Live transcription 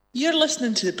You're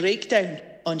listening to The Breakdown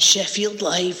on Sheffield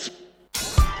Live.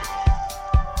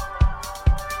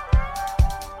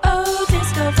 Oh,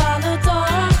 Disco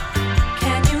Volador,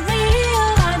 can you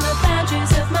realign the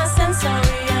boundaries of my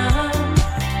sensorium?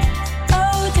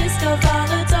 Oh, Disco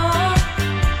Volador,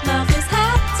 love is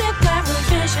haptic, where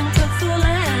revision could fool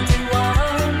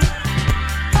anyone.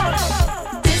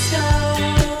 Disco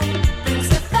brings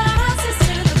the fastest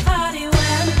to the party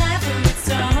whenever it's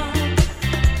on.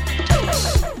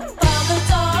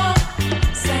 Volador,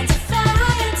 set a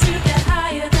fire to get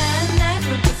higher than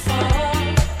ever before.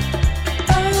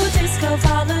 Oh, Disco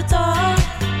Volador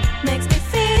makes me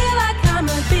feel like I'm a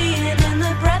being in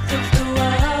the breath of the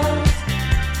world.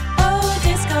 Oh,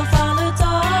 Disco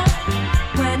Volador,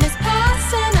 when it's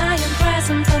passing, I am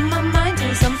present, but my mind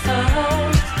is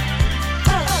unfurled.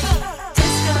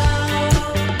 Disco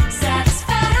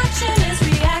satisfaction is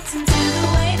reacting to the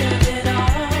weight of it all.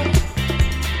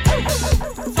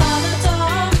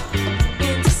 Volador,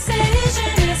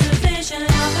 indecision is a vision of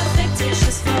a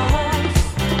fictitious force.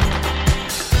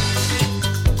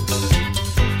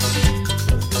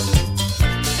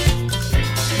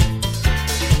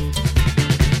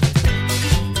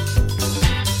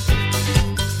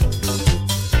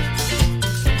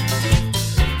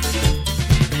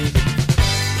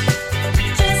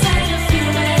 Just ain't a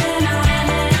feeling on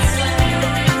its way.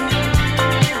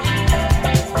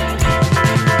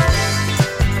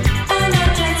 An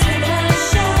object in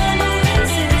motion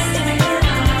insisting on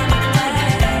a way.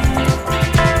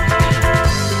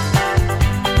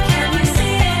 Can you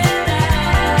see it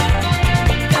there?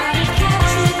 Gotta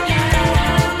catch it now.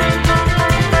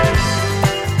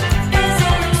 Is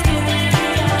all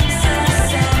experience the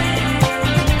same?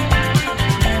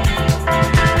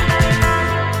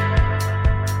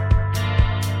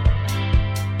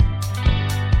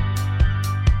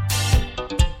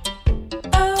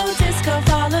 Oh, Disco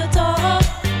Volador,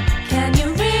 can you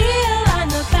realign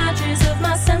the boundaries of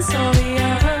my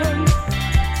sensorium?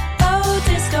 Oh,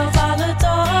 Disco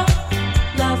Volador,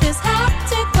 love is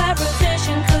haptic, where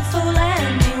revision could fool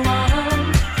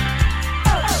anyone.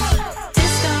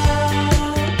 Disco,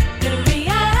 the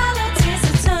reality's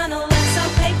eternal and so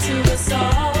opaque to us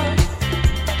all.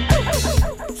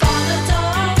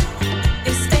 Volador,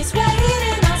 is space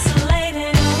waiting,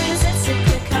 oscillating, or is it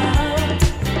cyclical?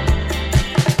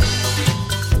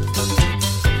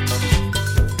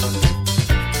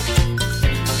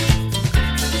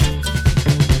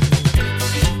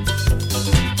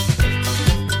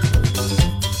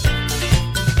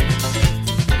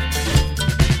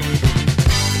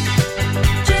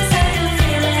 Just ain't a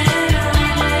feeling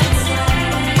on its way.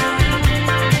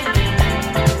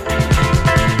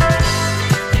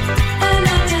 An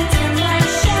object in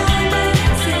motion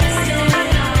insisting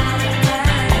on a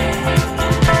way.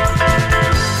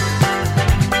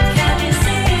 Can you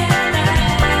see it there?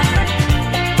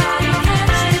 Are you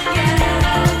catch it yet?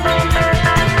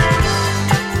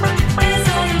 Is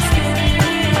all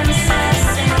experience the same?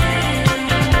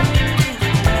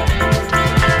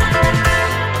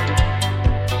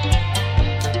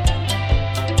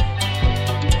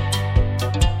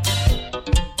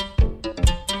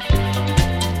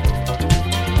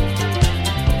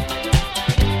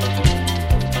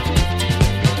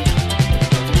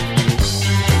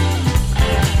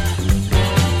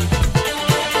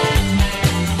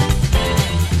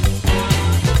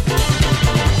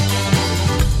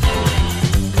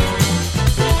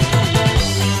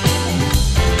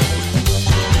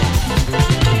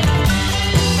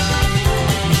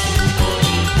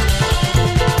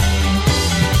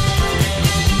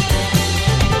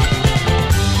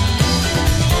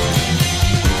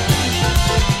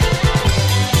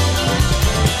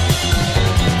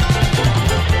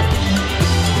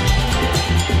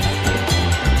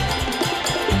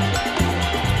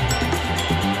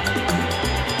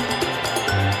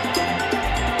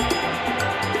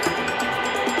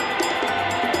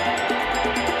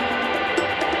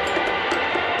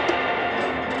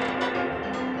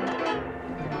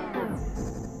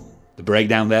 The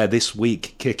breakdown there this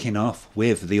week, kicking off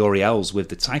with the Orioles with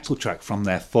the title track from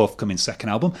their forthcoming second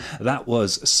album. That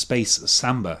was Space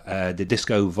Samba, the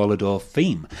Disco Volador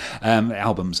theme. The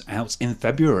album's out in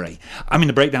February. I'm in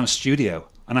the breakdown studio,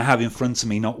 and I have in front of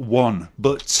me not one,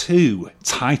 but two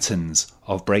titans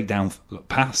of breakdown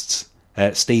pasts,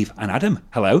 Steve and Adam.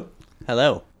 Hello.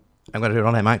 Hello. I'm going to do an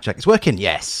on-air mic check. It's working?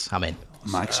 Yes, I'm in.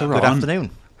 Mics are Good on.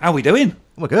 afternoon. How are we doing?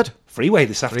 We're good. Freeway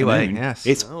this afternoon. Freeway, yes.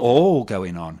 It's all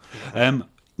going on.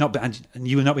 And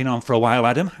you've not been on for a while,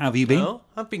 Adam. How have you been? No,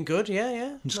 I've been good.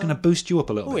 Yeah. I'm just going to boost you up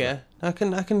a little Oh bit. yeah, I can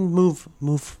move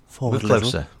forward Move a little.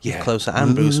 closer. Move closer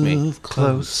and boost me. Move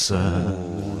closer.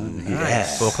 Yeah.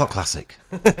 4 o'clock classic.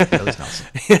 Ellis Nelson.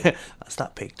 That's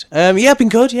that peaked. Yeah, I've been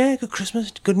good. Yeah, good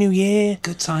Christmas, good New Year.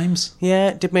 Good times.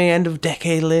 Yeah, did my end of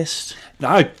decade list.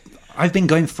 I've been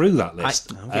going through that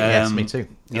list. Yes, me too.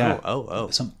 Yeah. Oh.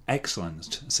 Some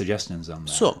excellent suggestions on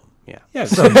there. Some. Yeah. Yeah,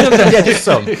 Yeah, just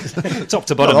some. top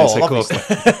to bottom. Not it's all, of course.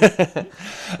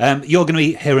 You're going to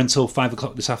be here until 5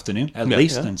 o'clock this afternoon, at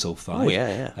least until 5. Oh,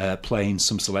 yeah. Playing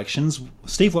some selections.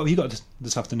 Steve, what have you got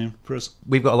this afternoon for us?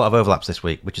 We've got a lot of overlaps this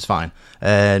week, which is fine.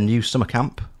 New Summer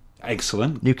Camp.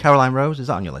 Excellent. New Caroline Rose. Is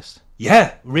that on your list?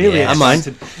 Yeah, really. Yeah. And mine.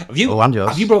 excited. Have you? Oh, and yours.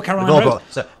 Have you brought Caroline We've all Rose?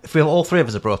 So if all 3 of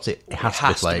us have brought it, it has,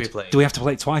 to be played. Do we have to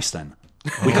play it twice then?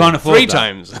 We can't afford 3 that.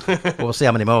 times. Well, we'll see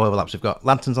how many more overlaps we've got.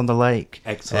 Lanterns on the Lake.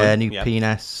 Excellent. New Yeah.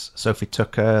 P&S. Sophie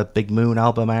Tucker. Big Moon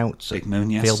album out. Big Moon,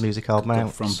 yes. Field music album Got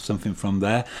out. from something from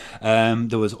there.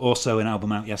 There was also an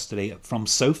album out yesterday from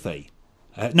Sophie.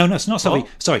 No, it's not Sophie. Oh.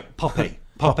 Sorry, Poppy.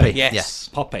 Poppy. Yes.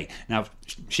 Poppy. Now,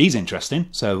 she's interesting,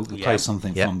 so we'll play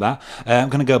something Yeah. from that. I'm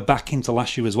going to go back into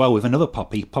last year as well with another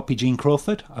Poppy, Poppy Jean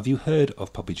Crawford. Have you heard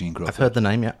of Poppy Jean Crawford? I've heard the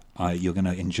name, yeah. You're going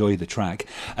to enjoy the track.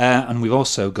 And we've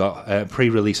also got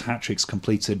pre-release hat-tricks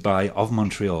completed by Of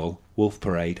Montreal, Wolf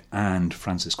Parade, and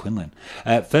Francis Quinlan.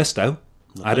 First, though,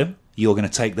 Adam, you're going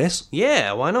to take this.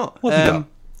 Yeah, why not? What have you got?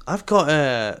 I've got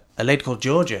a lady called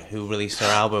Georgia who released her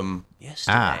album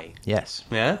yesterday. Yes.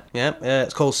 Yeah.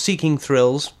 It's called Seeking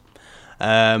Thrills.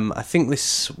 I think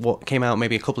this came out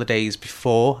maybe a couple of days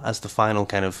before as the final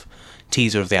kind of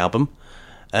teaser of the album.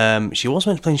 She was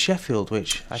meant to play in Sheffield,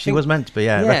 which I She think was meant to be,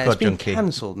 Yeah, Record it's been Junkie.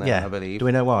 cancelled now, Yeah. I believe. Do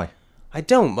we know why? I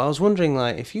don't, but I was wondering,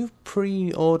 like, if you've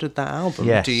pre-ordered that album,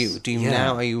 Yes. do you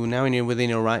Yeah. are you now within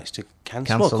your rights to cancel?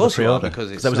 Cancel Well, of course the you are, pre-order.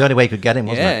 because it's that was the only way you could get him,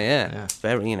 wasn't yeah, it? yeah,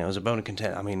 very. It was a bone of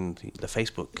contention. I mean, the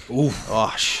Facebook. Oof.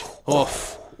 Gosh,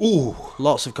 oof. Ooh.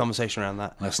 Lots of conversation around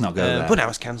that. Let's not go there. But now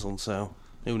it's cancelled, so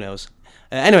who knows?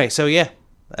 Anyway, so yeah,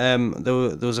 there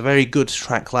was a very good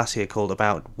track last year called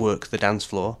 "About Work the Dance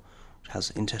Floor," which has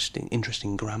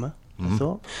interesting grammar. I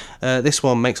thought this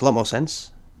one makes a lot more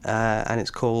sense, and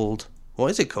it's called. What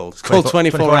is it called? It's called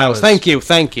 24 Hours. Thank you.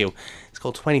 It's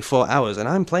called 24 Hours, and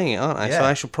I'm playing it, aren't I? So Yeah.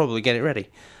 I should probably get it ready.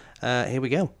 Here we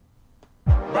go.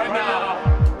 Right now,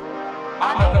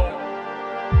 I know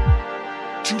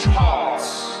 2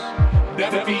 hearts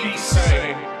never be the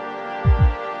same.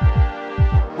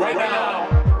 Right now,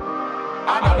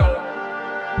 I know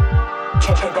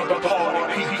talking about the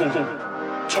party people,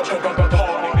 talking about the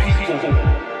party people.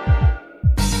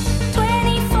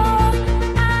 24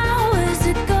 hours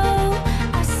ago,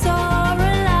 I saw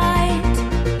a light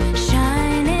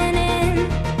shining in.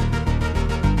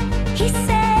 He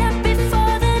said,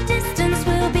 before the distance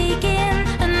will begin,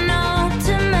 an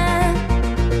ultimate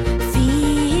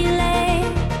feeling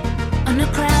on a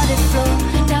crowded floor,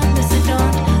 darkness at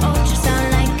dawn, ultrasound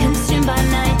light consumed by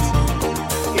night.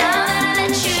 Now that I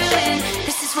let you in,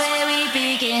 this is where we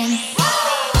begin.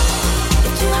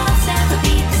 If 2 hearts ever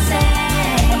beat the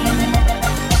same,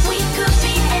 we could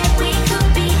be it, we could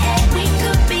be it, we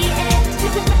could be it.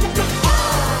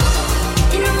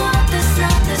 In a world that's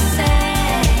not the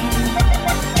same,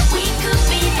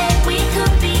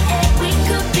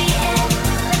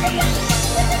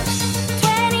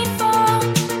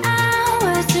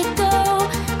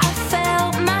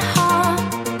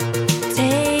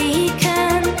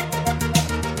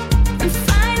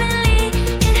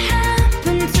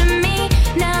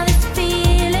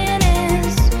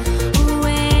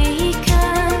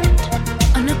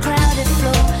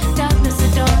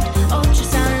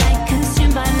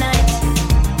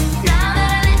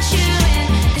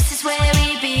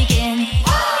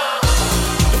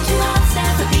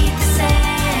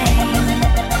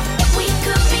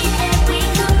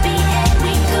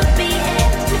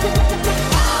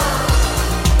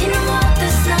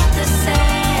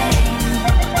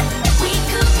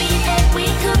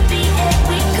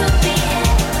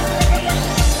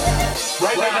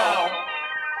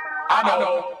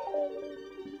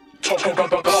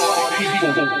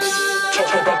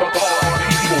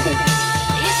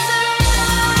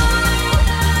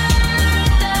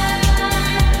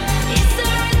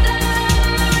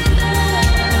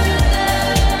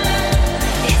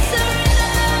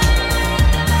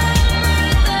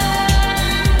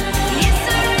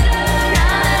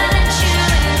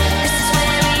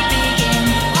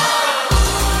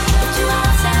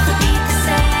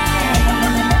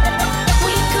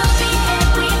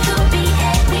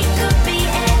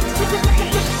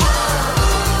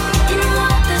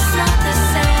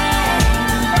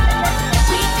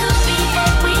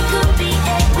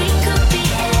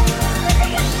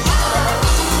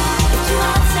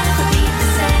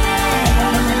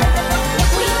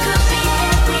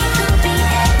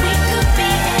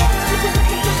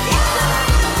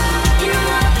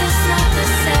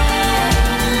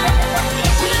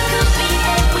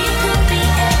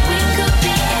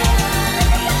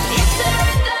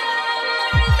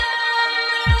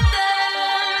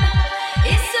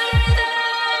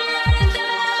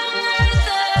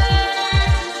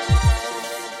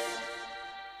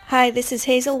 Hi, this is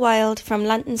Hazel Wild from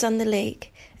Lanterns on the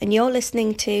Lake, and you're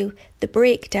listening to The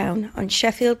Breakdown on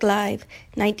Sheffield Live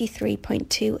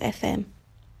 93.2 FM.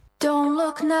 Don't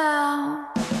look now.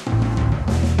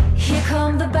 Here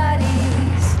come the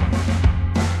baddies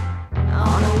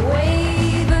on a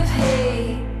wave of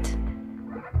hate.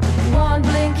 One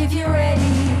blink if you're ready,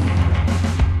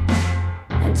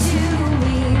 and two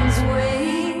means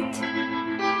wait.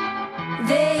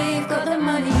 They've got the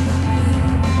money,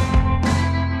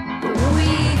 but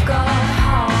we've got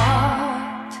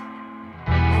heart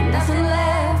and nothing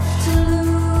left to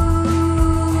lose.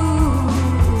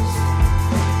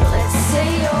 Let's say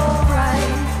you're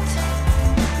right,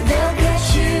 they'll get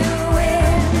you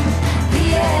in the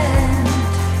end.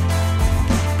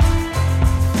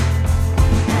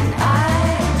 And I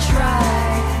try,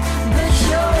 but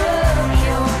you're up,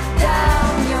 you're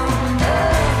down, you're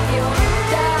up, you're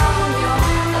down, you're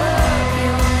up,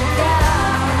 you're down.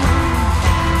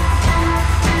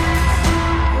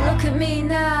 Look at me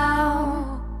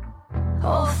now,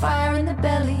 all fire in the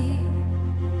belly,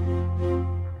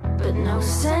 but no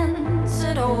sense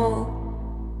at all.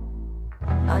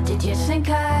 Or did you think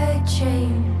I'd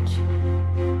change?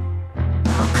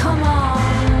 Oh, come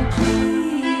on,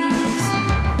 please.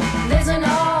 There's an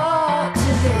art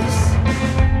to this.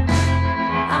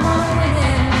 I'm on a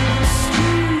winning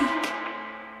streak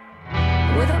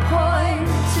with a point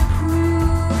to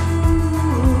prove.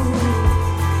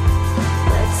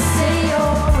 Let's say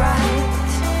you're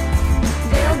right,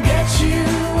 they'll get you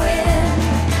in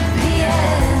the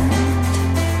end.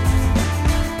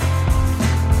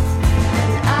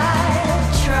 And I'll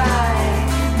try,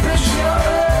 but you're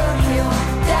up, you're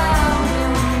down,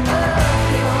 you're up,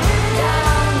 you're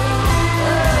down,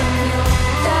 you're up, you're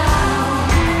down.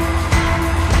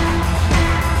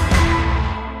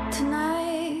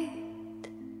 Tonight,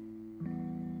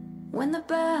 when the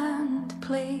band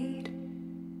played,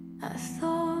 I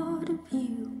thought of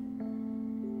you.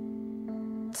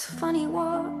 It's funny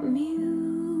what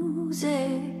music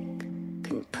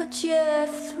can put you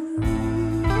through.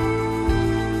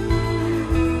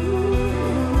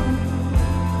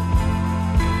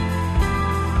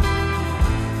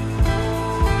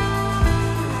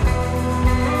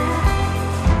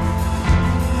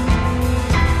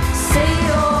 Say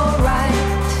you're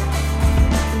right,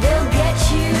 they'll get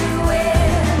you in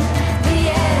the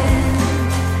end.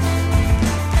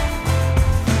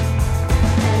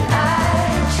 And I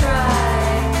try,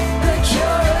 but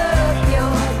you're up,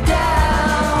 you're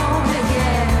down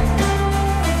again.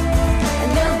 And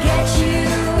they'll get you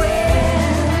in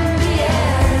the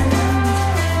end.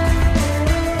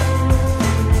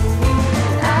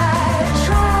 And I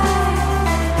try,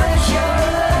 but you're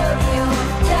up, you're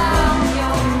down,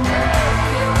 you're up,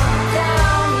 you're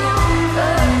down, you're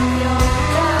up, you're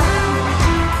down.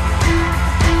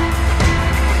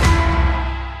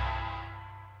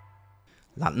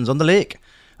 Lanterns on the Lake,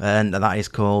 and that is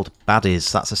called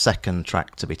Baddies. That's the second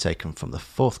track to be taken from the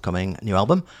forthcoming new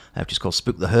album, which is called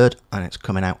Spook the Herd, and it's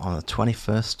coming out on the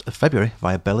 21st of February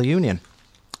via Bella Union.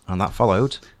 And that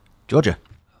followed Georgia.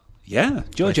 Yeah,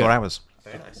 Georgia. 24 hours.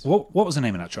 What was the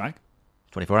name of that track?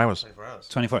 24 hours.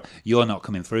 24. You're not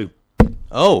coming through.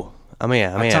 Oh, I'm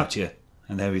here. I tapped you,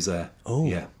 and there he's there. Oh,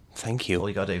 yeah. Thank you. All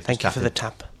you gotta do is Thank you tap for it. the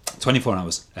tap. 24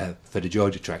 hours for the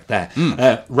Georgia track there.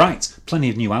 Right, plenty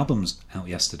of new albums out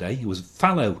yesterday. It was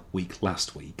Fallow week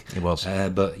last week. It was.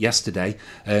 But yesterday,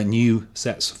 new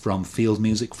sets from Field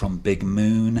Music, from Big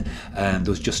Moon. There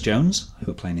was Just Jones,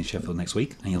 who are playing in Sheffield next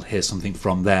week, and you'll hear something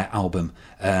from their album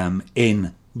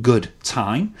in good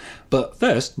time. But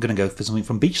first, I'm going to go for something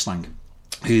from Beach Slang,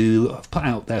 who have put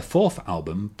out their fourth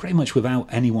album pretty much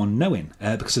without anyone knowing,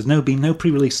 because there's been no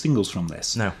pre-release singles from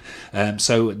this. No.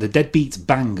 So the Deadbeat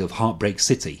Bang of Heartbreak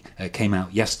City came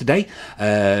out yesterday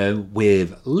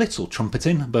with little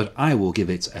trumpeting, but I will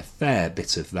give it a fair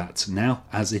bit of that now,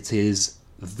 as it is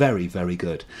very, very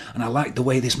good. And I like the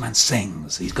way this man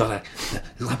sings. He's got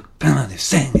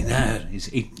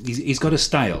he's got a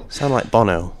style. Sound like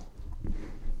Bono.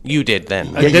 You did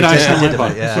then. Did I sound like did a Bono?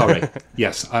 bit, yeah. Sorry.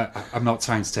 Yes, I'm not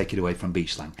trying to take it away from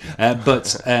Beach Slang. But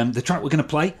the track we're going to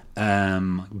play,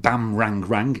 Bam Rang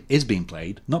Rang, is being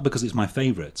played, not because it's my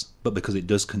favourite, but because it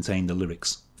does contain the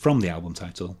lyrics from the album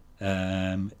title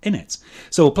in it.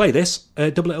 So we'll play this,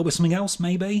 double it up with something else,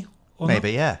 maybe? Or Maybe,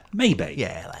 not? yeah. Maybe.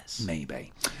 Yeah, let's.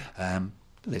 Maybe.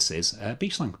 This is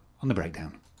Beach Slang on The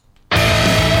Breakdown.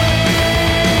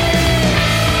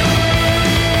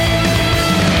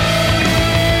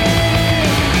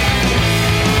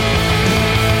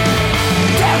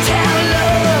 Downtown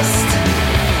lust,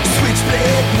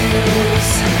 switchblade news,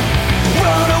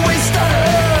 runaway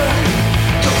stunner,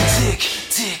 go tick,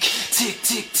 tick, tick,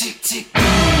 tick, tick.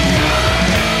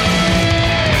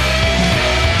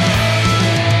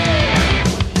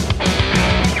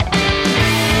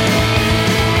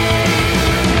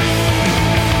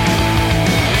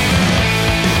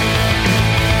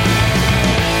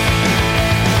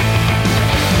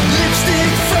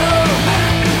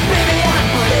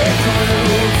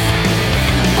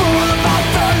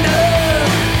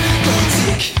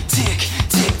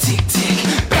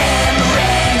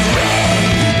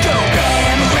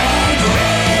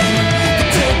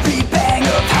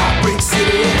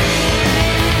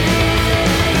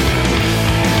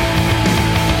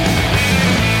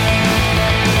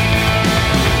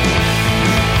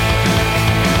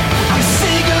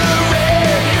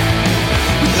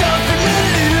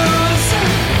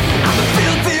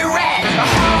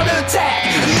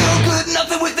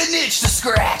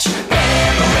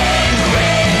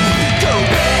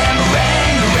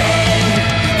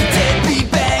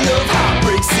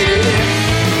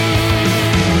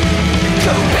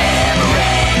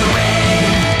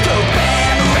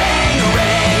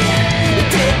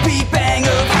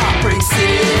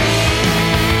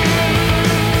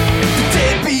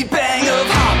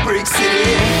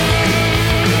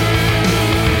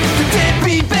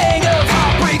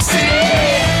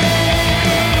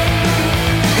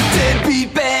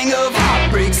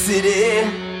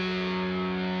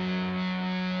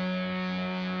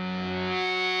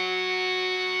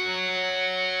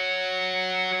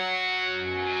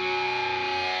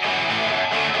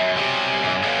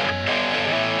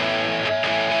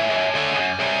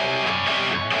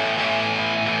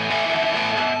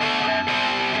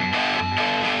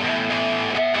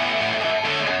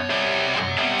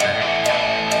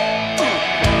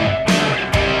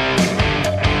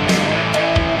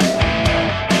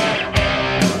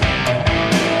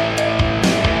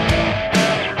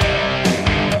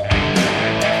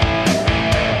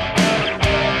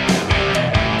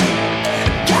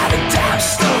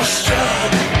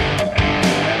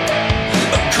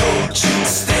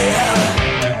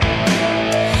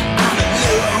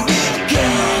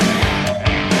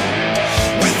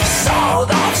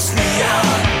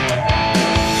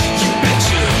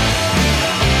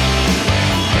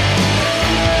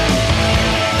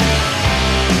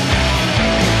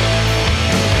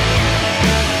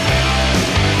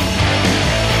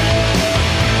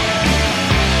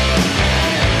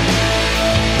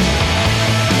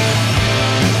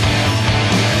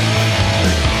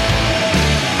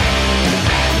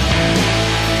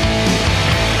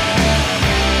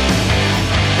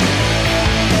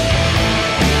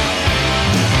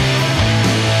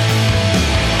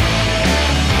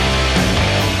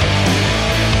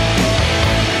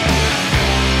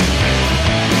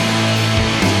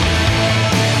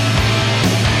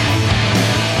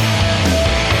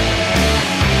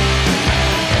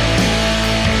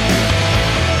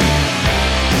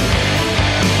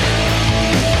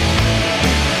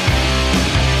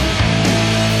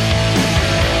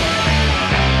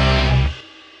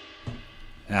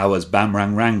 That was Bam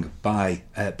Rang Rang by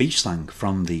Beach Slang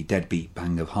from the Deadbeat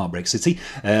Bang of Heartbreak City,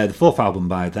 the fourth album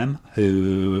by them,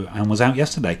 and was out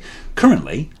yesterday.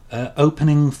 Currently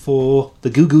opening for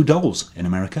the Goo Goo Dolls in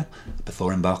America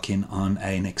before embarking on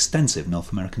an extensive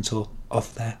North American tour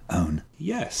of their own.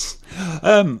 Yes.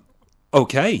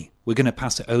 Okay, we're going to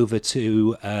pass it over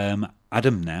to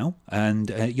Adam now,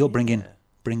 and you're bring in.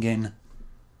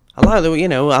 I like the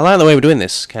way we're doing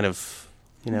this kind of.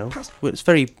 It's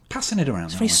very passing it around.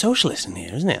 It's very socialist in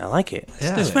here, isn't it? I like it.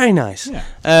 Yeah. It's very nice. Yeah.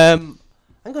 I'm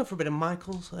going for a bit of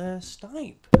Michael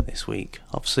Stipe this week.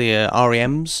 Obviously,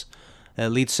 REM's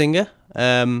lead singer.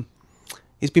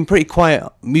 He's been pretty quiet,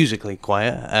 musically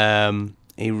quiet.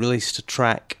 He released a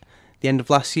track at the end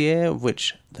of last year, of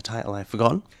which the title I've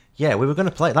forgotten. Yeah, we were going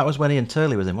to play it. That was when Ian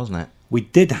Turley was in, wasn't it? We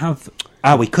did have.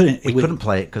 We couldn't. We couldn't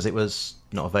play it because it was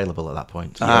not available at that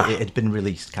point. It had been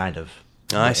released, kind of.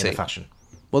 In a fashion.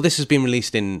 Well, this has been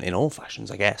released in all fashions,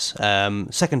 I guess.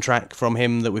 Second track from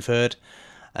him that we've heard.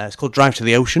 It's called Drive to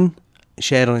the Ocean.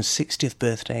 Shared on his 60th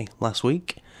birthday last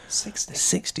week.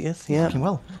 60th, yeah. Looking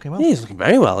well. Yeah, he's looking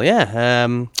very well,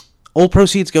 yeah. All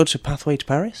proceeds go to Pathway to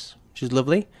Paris, which is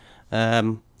lovely.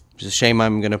 Which is a shame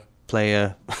I'm going to play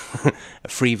a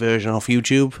free version off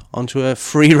YouTube onto a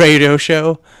free radio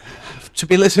show to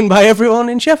be listened by everyone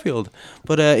in Sheffield.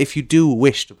 But if you do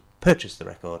wish to purchase the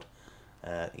record,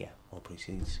 all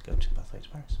proceeds go to Pathway to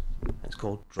Paris. It's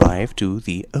called Drive to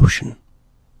the Ocean.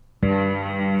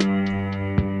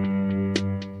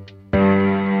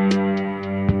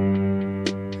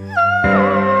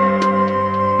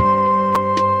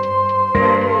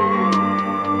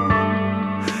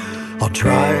 I'll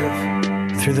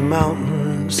drive through the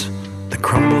mountains, the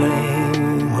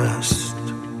crumbling west.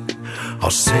 I'll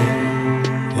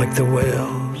sing like the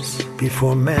whales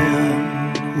before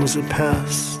man was a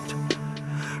pest.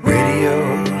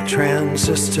 Radio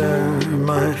transistor,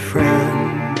 my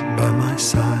friend, by my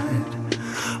side.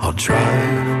 I'll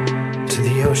drive to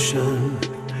the ocean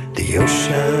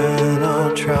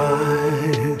I'll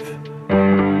drive.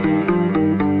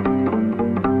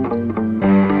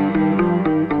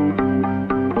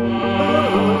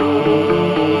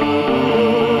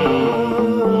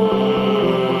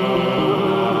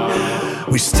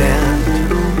 We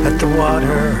stand at the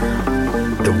water,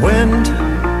 the wind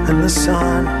and the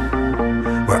sun,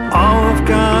 where all of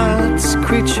God's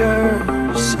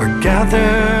creatures are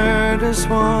gathered as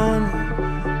one.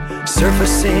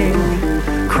 Surfacing,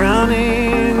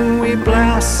 crowning, we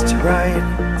blast right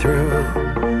through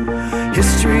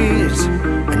histories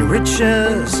and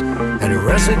riches and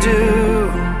residue.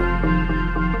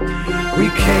 We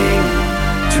came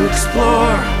to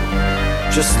explore,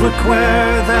 just look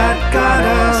where that got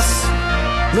us.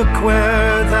 Look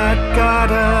where that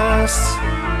got us.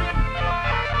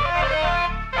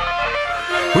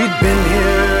 We've been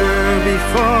here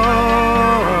before.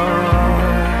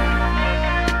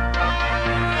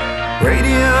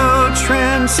 Radio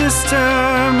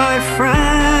transistor, my friend.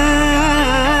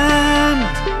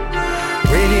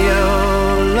 Radio,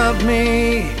 love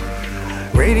me.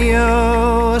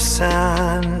 Radio,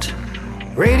 sand.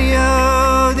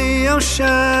 Radio, the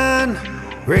ocean.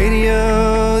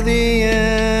 Radio, the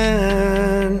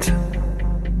end.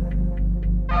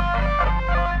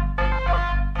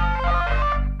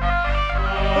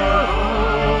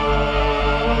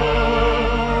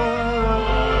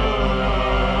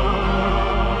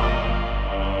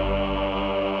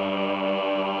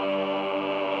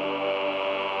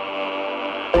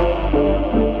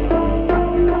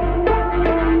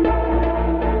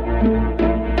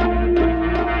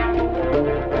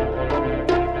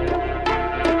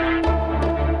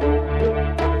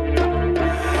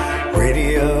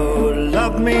 Radio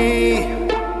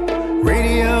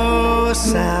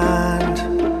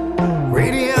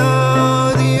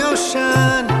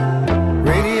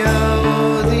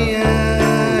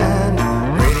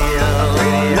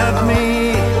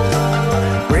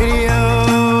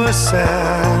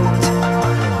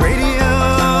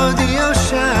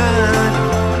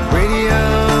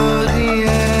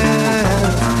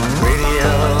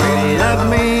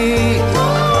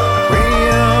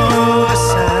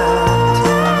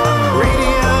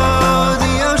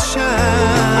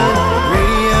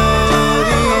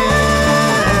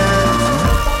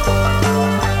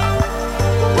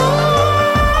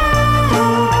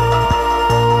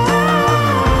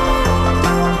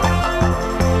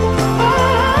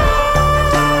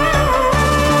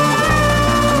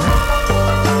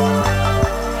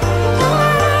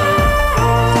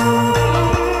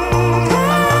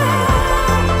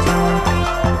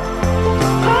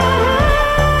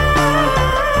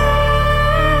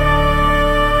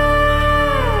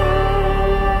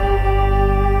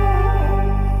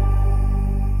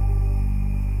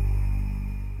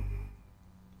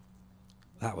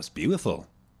beautiful.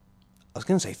 I was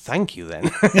going to say thank you then.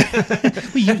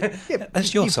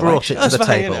 That's your You brought selection. it to the That's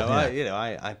fine, table.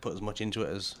 I put as much into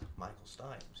it as Michael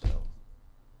Stipe. So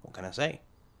what can I say?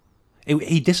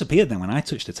 He disappeared then when I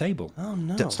touched the table. Oh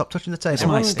no! Don't stop touching the table.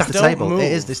 my It's the don't table. move.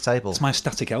 It is this table. It's my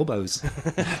static elbows.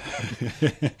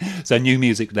 So new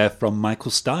music there from Michael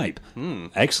Stipe.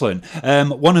 Excellent.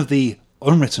 One of the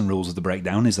unwritten rules of the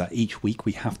breakdown is that each week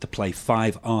we have to play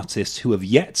 5 artists who have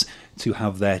yet to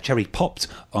have their cherry popped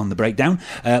on the breakdown.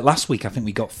 Last week I think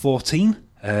we got 14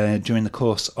 during the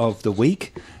course of the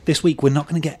week. This week we're not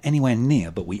going to get anywhere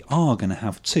near, but we are going to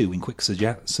have 2 in quick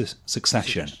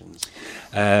succession.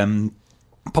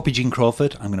 Poppy Jean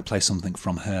Crawford, I'm going to play something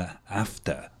from her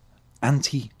after.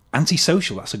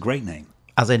 Antisocial, that's a great name.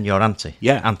 As in your auntie.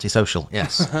 Yeah. Antisocial,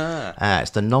 yes.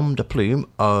 It's the Nom de Plume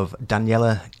of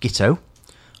Daniela Gitto.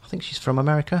 I think she's from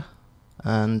America.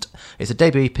 And it's a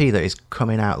debut EP that is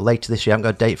coming out later this year. I haven't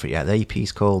got a date for it yet. The EP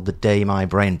is called The Day My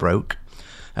Brain Broke.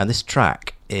 And this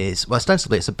track is, well,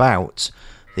 ostensibly it's about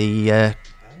the...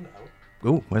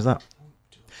 Oh, where's that?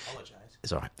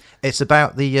 It's all right. It's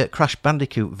about the Crash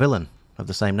Bandicoot villain of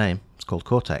the same name. It's called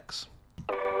Cortex.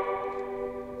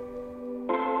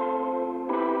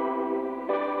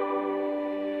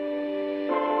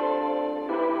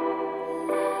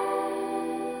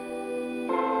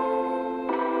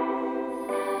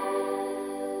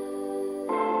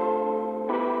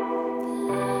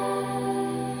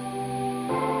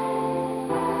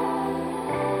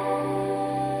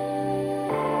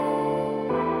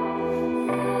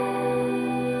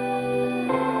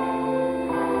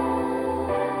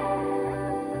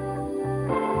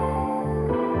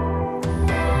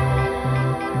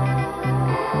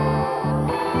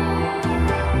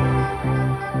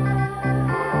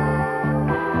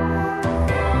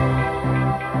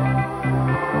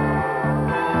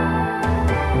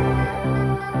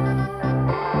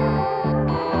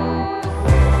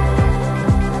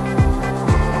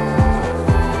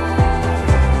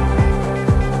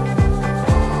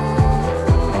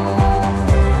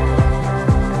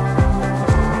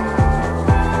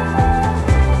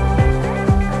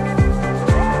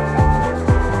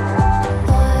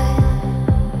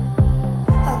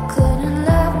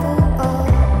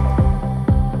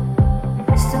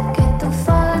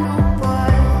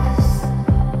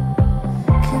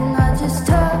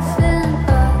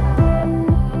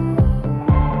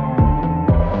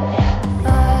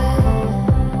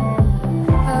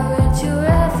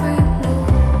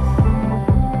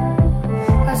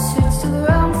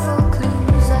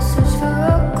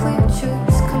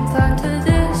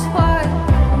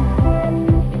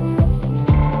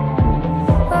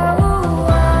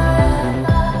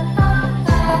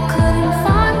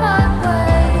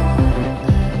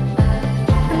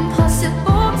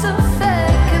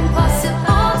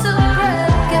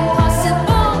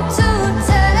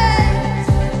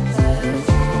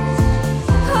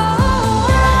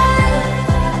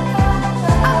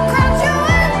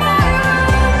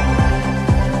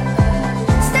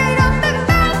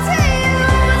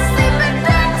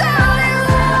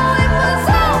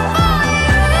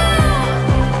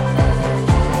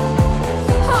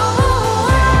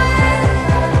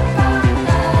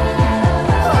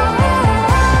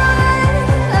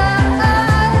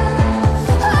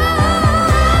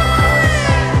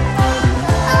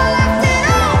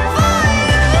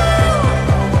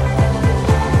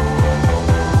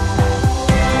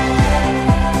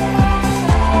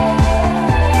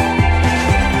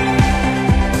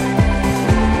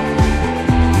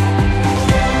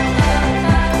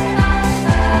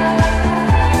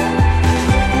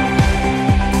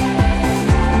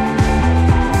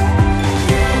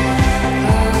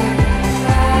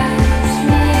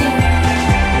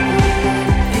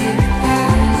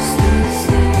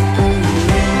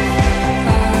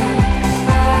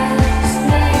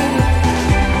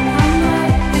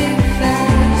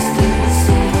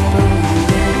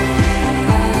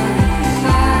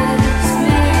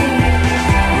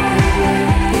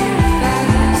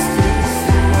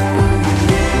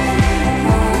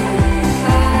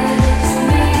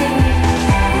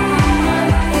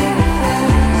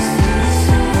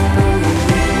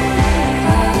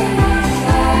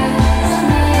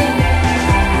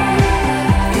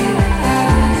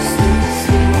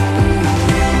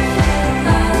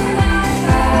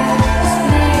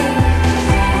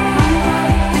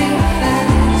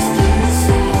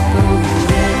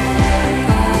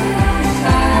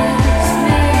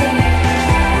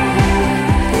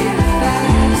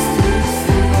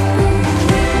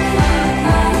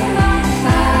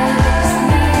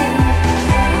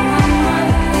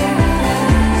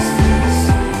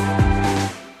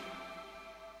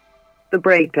 The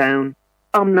Breakdown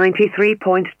on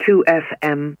 93.2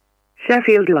 FM,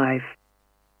 Sheffield Live.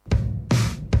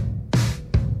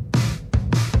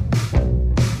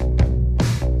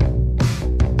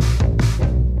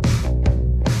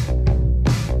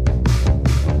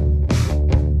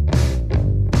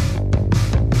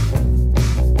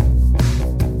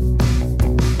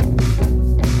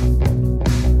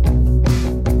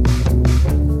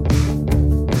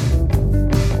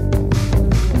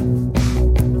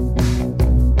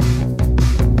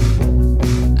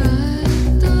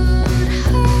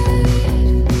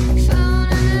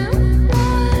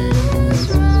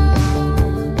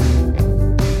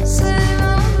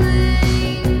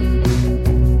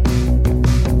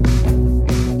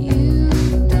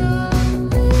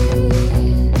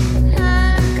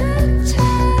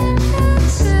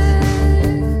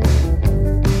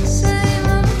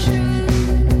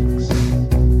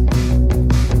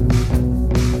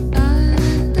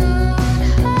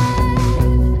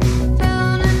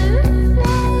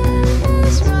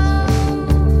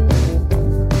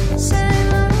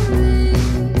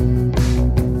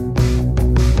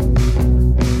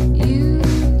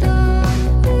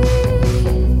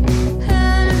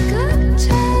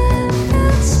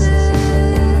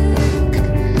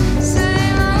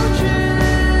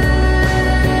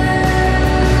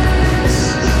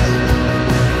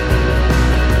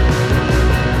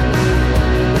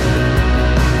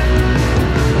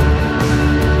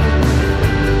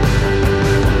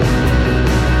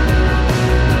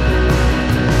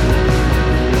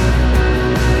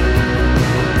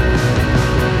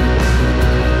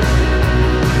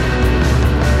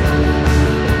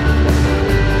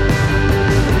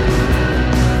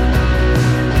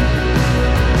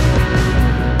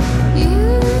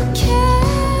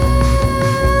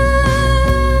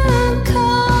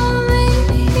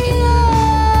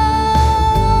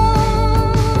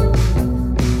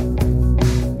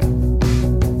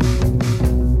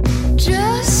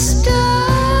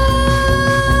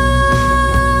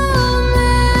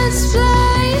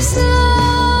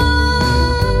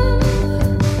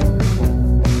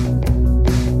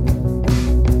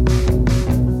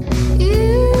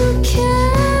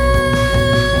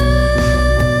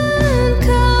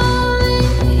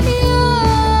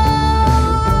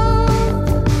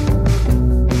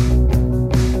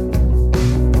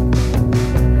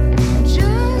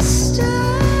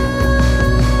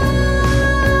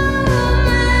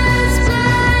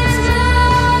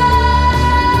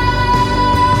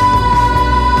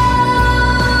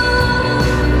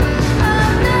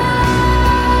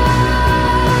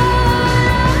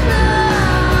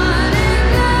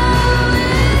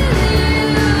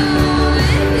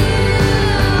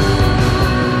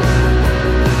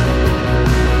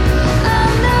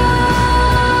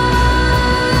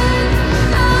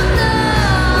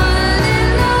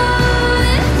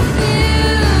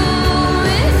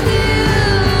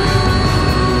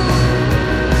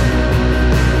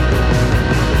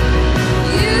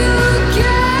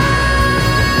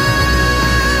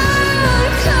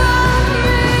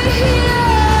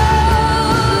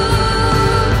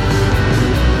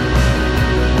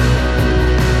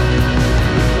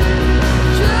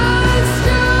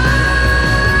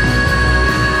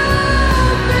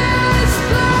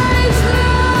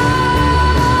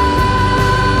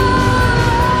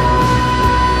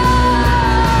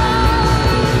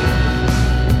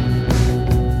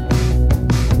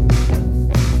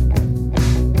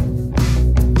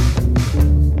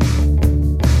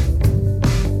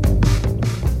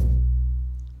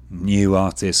 New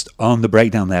artist on the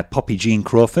breakdown there, Poppy Jean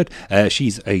Crawford.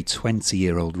 She's a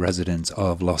 20-year-old resident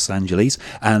of Los Angeles,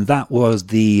 and that was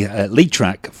the lead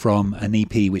track from an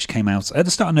EP which came out at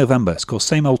the start of November. It's called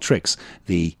Same Old Tricks,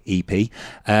 the EP.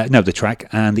 The track,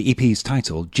 and the EP is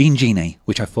titled Gene Genie,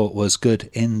 which I thought was good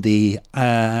in the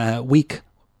week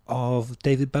of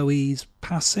David Bowie's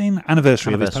passing,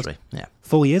 anniversary of his passing. Yeah.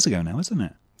 4 years ago now, isn't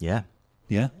it? Yeah.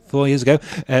 Yeah, 4 years ago.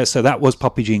 So that was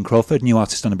Poppy Jean Crawford, new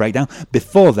artist on the breakdown.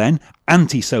 Before then,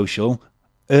 Antisocial,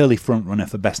 early frontrunner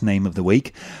for Best Name of the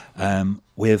Week,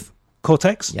 with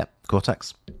Cortex. Yep,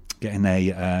 Cortex. Getting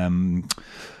a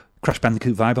Crash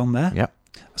Bandicoot vibe on there. Yep.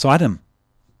 So Adam,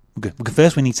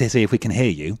 first we need to see if we can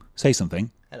hear you. Say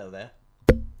something. Hello there.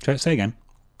 Say again.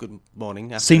 Good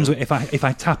morning. Seems if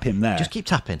I tap him there. Just keep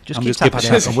tapping. I'm Keep tapping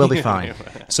just and we'll be fine.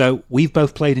 So we've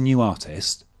both played a new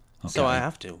artist. Okay. So I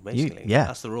have to, basically. Yeah.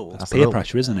 That's the rule. That's peer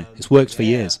pressure, isn't it? It's worked for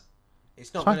years.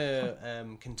 It's not going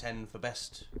to contend for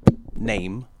best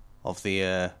name of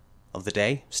the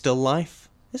day. Still Life.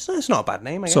 It's not a bad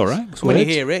name, I guess. It's all right. It's when you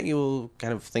words. hear it, you'll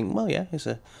kind of think, well, yeah, it's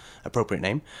an appropriate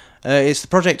name. It's the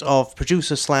project of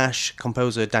producer /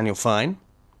 composer Daniel Fine.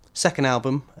 second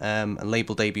album and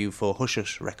label debut for Hush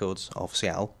Hush Records of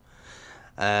Seattle.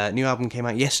 New album came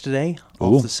out yesterday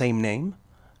of the same name,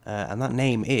 and that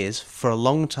name is For a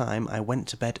Long Time I Went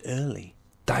to Bed Early.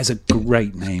 That is a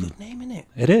great name. Good name, isn't it?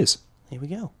 It is. Here we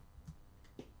go.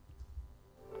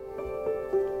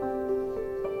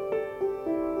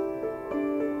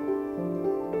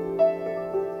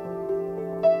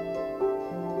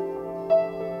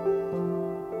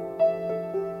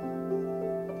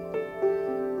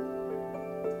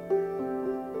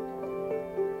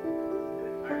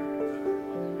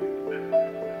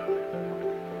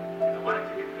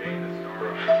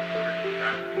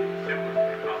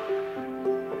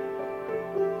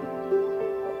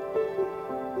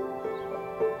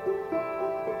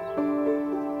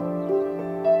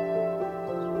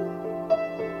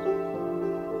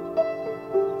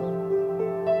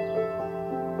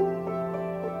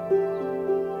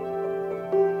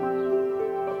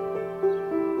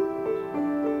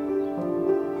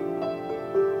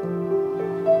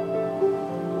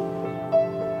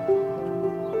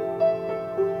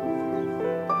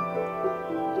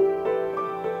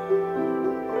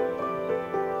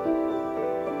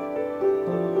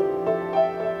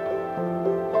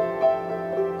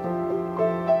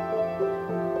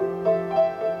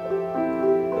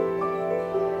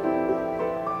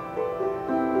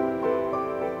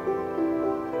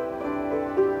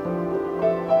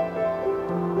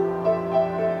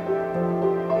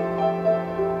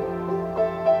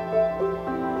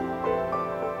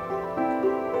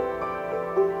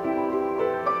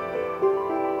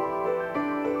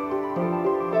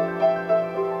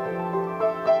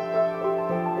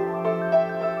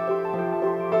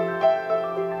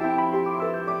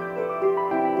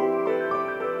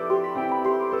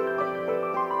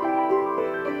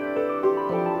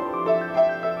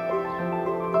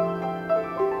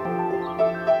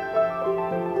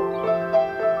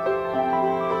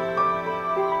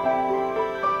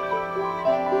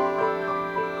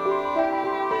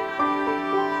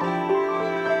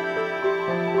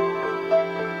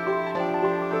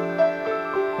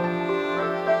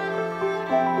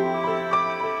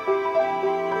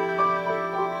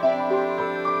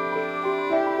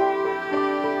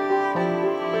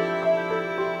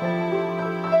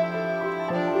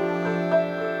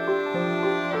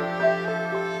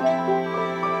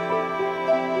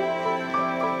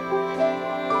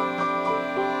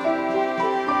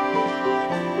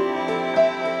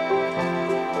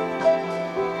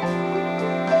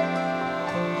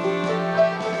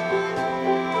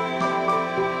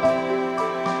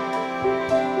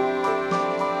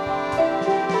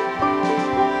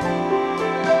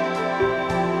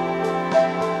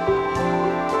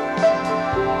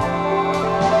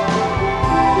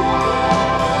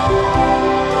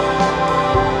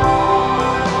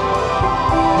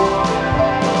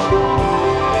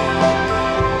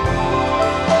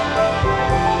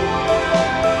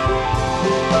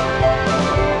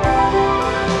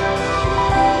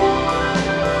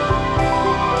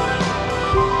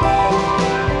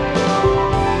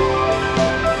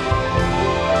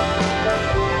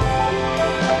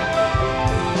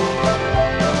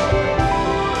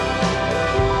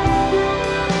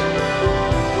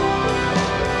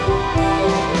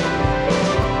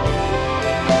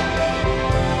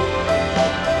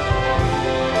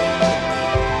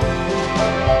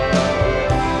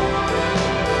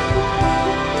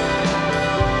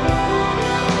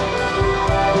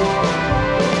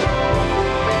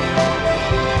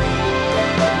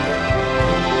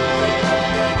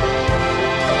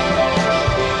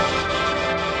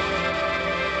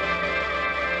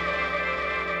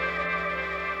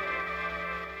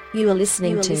 You are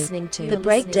listening to The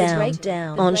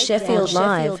Breakdown on Sheffield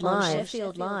Live.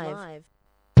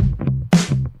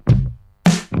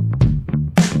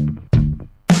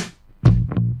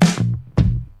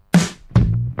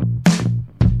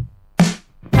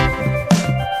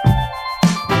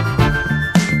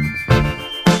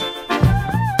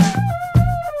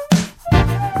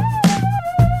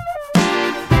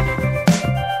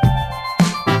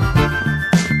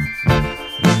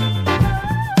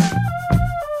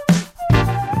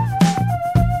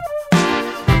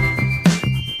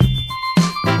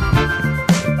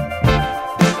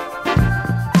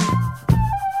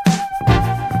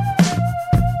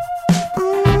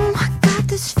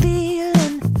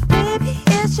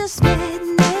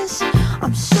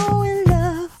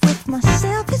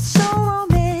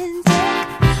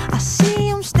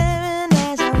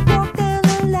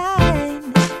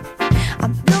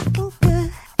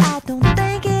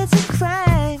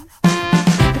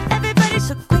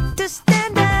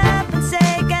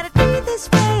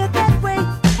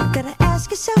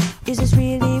 Yourself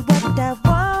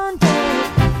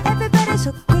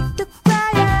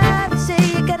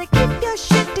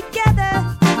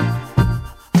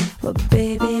Well,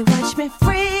 baby, watch me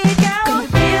freak out. Gonna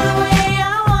feel the way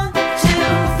I want to,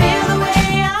 feel the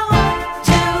way I want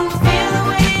to, feel the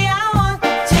way I want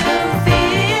to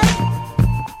feel.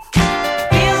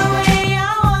 Feel the way I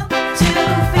want to,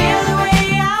 feel the way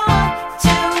I want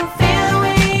to, feel the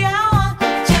way I want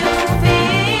to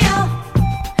feel.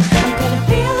 I'm gonna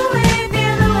feel the way,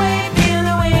 feel the way, feel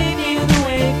the way, feel the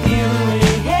way, feel the way,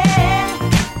 yeah.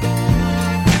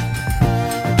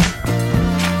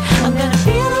 I'm gonna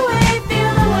feel the way,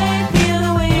 feel the way, feel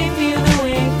the way, feel the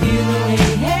way, feel the way,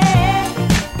 yeah.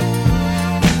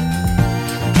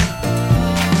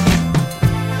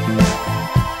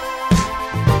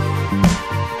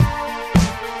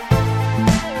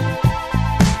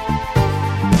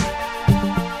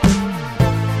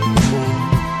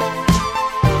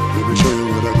 Let me show you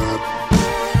what I got.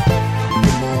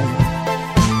 Come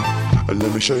on.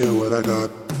 Let me show you what I got.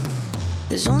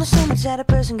 There's only so much that a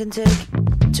person can take.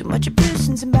 Too much abuse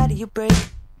and somebody you break.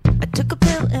 I took a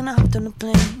pill and I hopped on a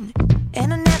plane,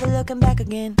 and I'm never looking back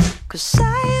again. 'Cause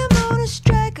I am on a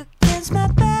strike against my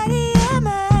body and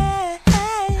mind.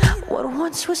 What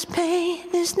once was pain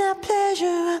is now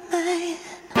pleasure of mine.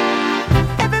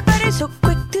 Everybody's so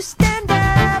quick to stand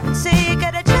up and say you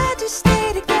gotta try to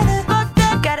stay together.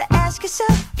 Gotta ask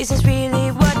yourself, is this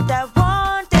really what I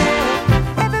wanted?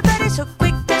 Everybody's so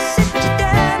quick to sit you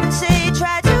down and say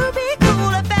try to be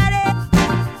cool about it.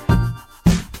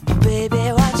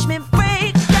 Baby, watch me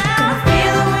break down. Gonna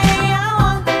feel the way I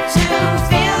want to,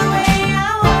 feel the way I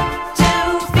want to,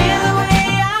 feel the way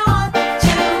I want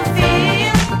to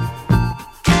feel.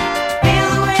 Feel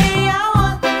the way I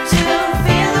want to,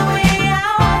 feel the way I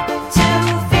want to,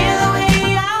 feel the way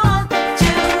I want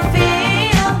to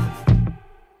feel.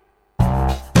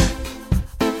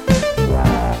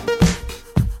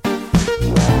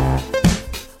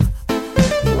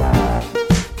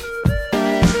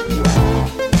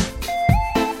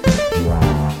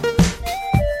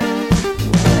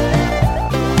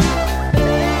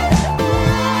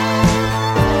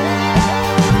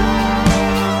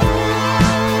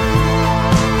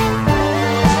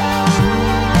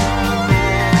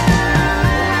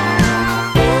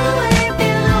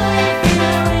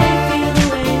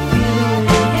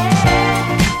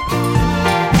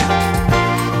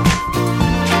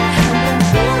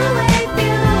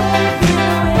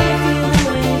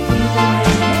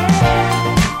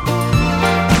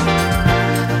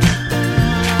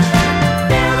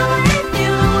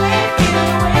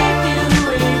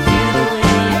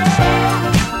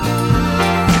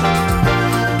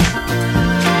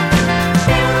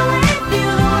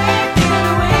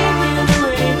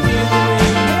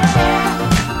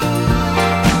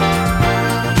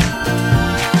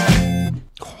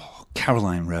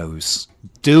 Caroline Rose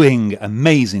doing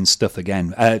amazing stuff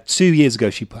again. 2 years ago,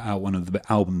 she put out one of the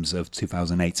albums of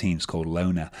 2018. It's called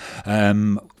Loner.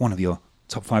 One of your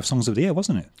top 5 songs of the year,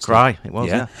 wasn't it? Cry, it was,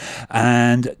 yeah.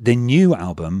 And the new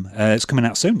album is coming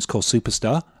out soon. It's called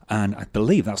Superstar. And I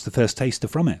believe that's the first taster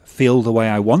from it. Feel the Way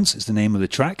I Want is the name of the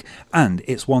track. And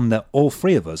it's one that all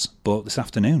 3 of us bought this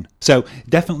afternoon. So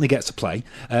definitely get to play.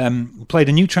 Played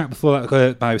a new track before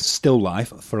that by Still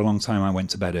Life. For a long time, I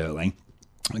went to bed early.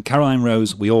 Caroline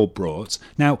Rose, we all brought.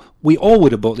 Now, we all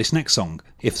would have bought this next song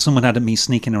if someone hadn't been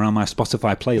sneaking around my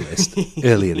Spotify playlist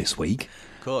earlier this week.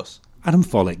 Of course. Adam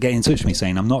Follett, get in touch with me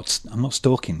saying, I'm not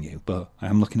stalking you, but I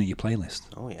am looking at your playlist.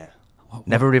 Oh, yeah.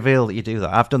 Never reveal that you do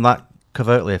that. I've done that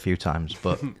covertly a few times,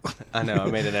 but... I know, I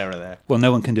made an error there. Well,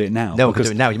 no one can do it now. No one can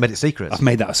do it now. You made it secret. I've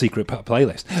made that a secret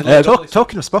playlist.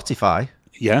 Talking of Spotify...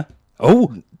 Yeah?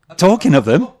 Oh, talking of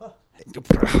them...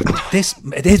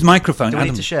 His microphone, Do we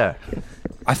Adam. need to share?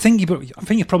 I think you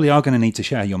probably are going to need to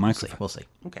share your microphone. We'll see.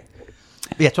 Okay.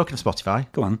 But yeah, talking of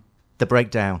Spotify... Go on. The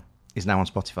Breakdown is now on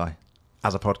Spotify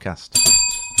as a podcast.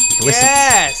 You can listen-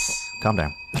 Yes! Calm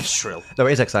down. Shrill. No,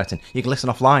 it is exciting. You can listen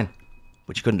offline,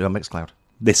 which you couldn't do on Mixcloud.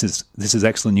 This is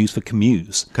excellent news for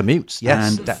commutes. Commutes,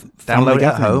 yes. And Download it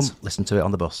at gatherings. home, listen to it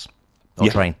on the bus or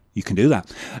train. You can do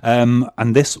that.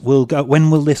 And this will go.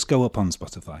 When will this go up on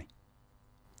Spotify?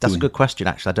 That's a good question,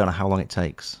 actually. I don't know how long it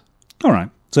takes. All right.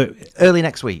 So early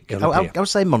next week. It'll I appear. would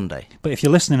say Monday. But if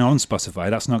you're listening on Spotify,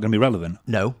 that's not going to be relevant.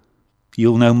 No.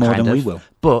 You'll know more Kind than we of. will.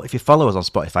 But if you follow us on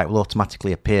Spotify, it will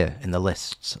automatically appear in the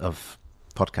lists of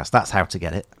podcasts. That's how to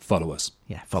get it. Follow us.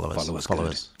 Yeah, follow us. Follow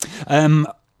us.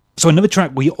 So another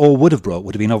track we all would have brought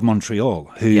would have been Of Montreal,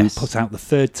 who Yes. put out the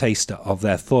third taster of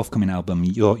their forthcoming album,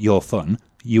 You're Fun.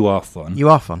 You Are Fun. You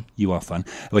Are Fun. You Are Fun,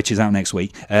 which is out next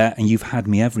week. And You've Had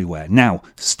Me Everywhere. Now,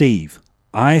 Steve,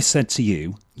 I said to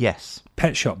you, Yes.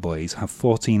 Pet Shop Boys have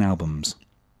 14 albums.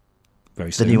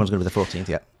 Very soon. The new one's going to be the 14th,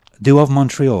 yeah. Do Of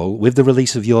Montreal, with the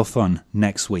release of Your Fun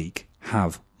next week,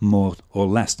 have more or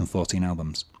less than 14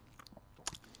 albums?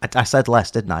 I said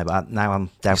less, didn't I? But now I'm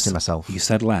doubting myself. You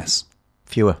said less.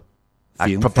 Fewer.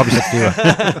 Few? I probably said fewer.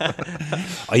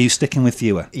 Are you sticking with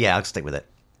fewer? Yeah, I'll stick with it.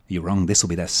 You're wrong. This will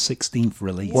be their 16th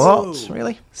release. What?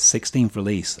 Really? 16th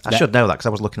release. I should know that because I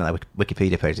was looking at their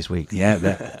Wikipedia page this week.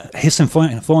 Yeah, Hiss and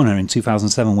Fauna in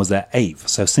 2007 was their 8th.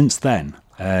 So since then,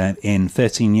 in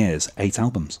 13 years, 8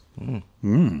 albums.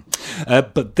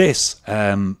 But this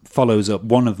follows up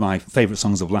one of my favourite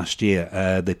songs of last year,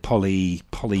 the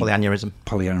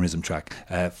Polyaneurysm track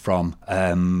from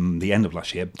the end of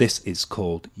last year. This is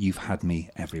called You've Had Me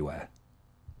Everywhere.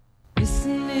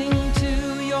 Listening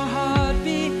to your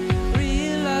heartbeat,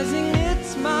 realizing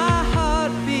it's my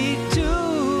heartbeat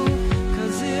too.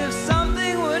 'Cause if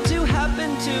something were to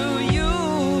happen to you,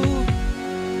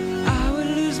 I would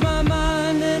lose my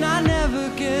mind and I never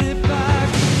get it back.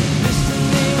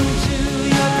 Listening to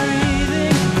your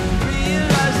breathing,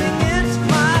 realizing it's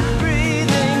my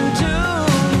breathing too.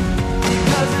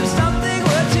 Because if something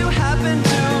were to happen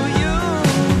to you,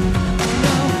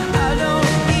 no, I don't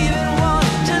even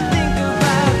want to think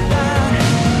about that.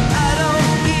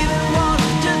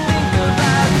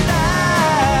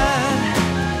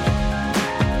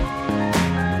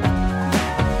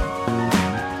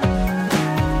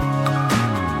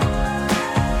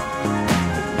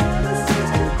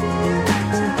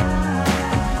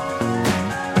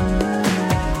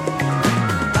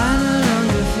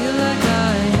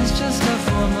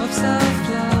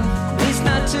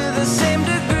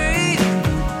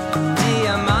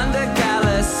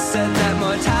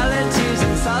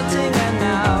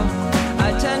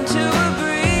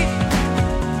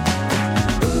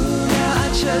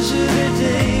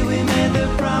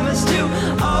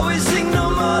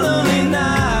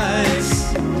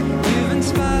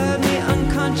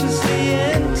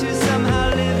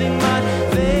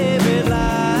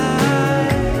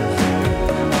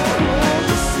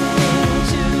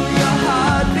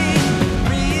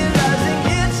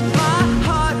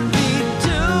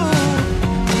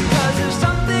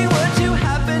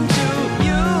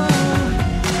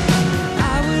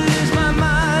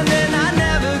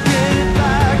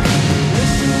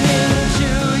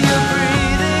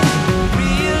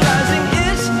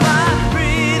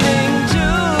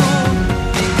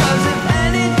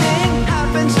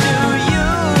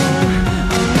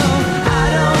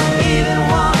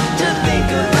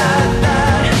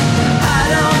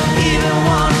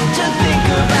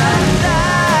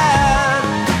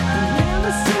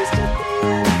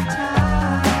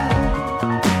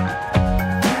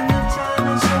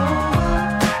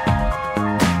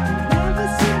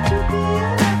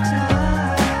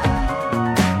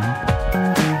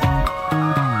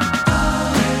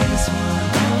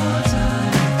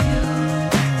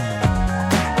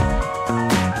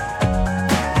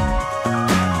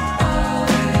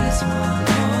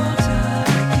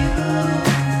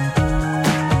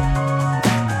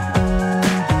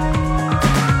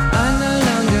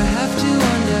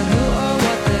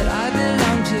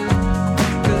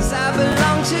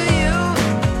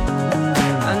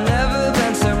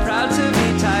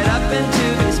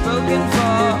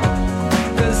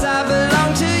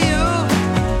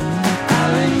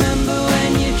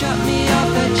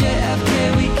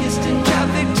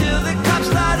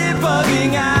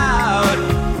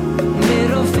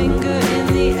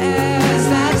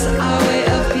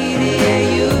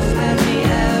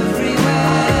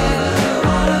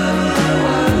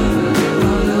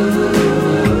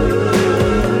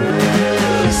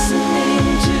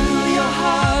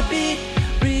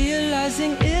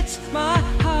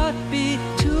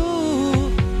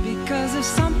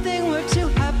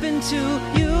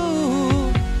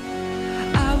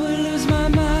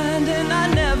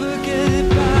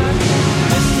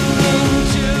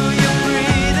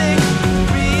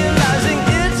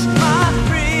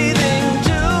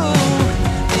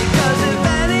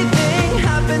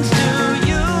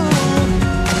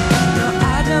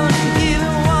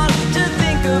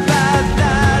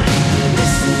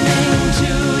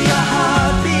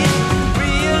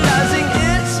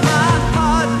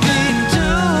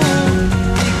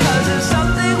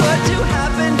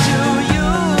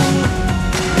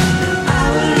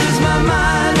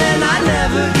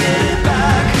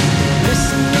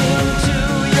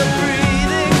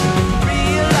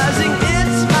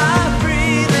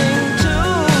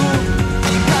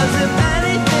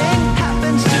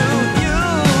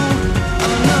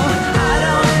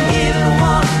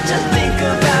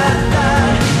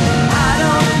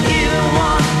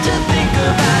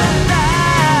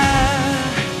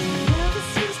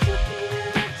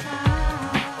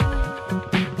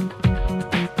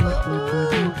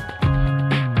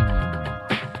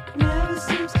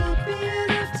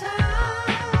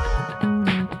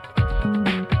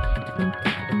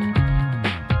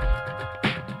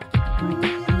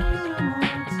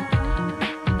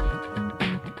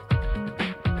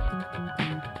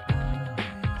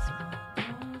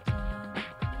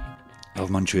 of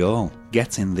Montreal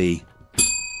getting the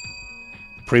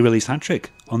pre-release hat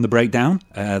trick on the breakdown.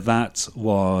 That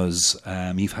was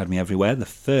You've Had Me Everywhere, the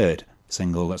third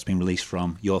single that's been released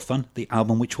from Your Fun, the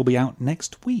album which will be out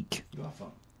next week. Your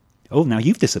Fun. Oh, now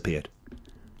you've disappeared.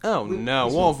 Oh no,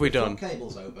 what have we done?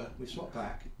 Cables over, we swapped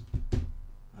back,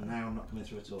 and now I'm not coming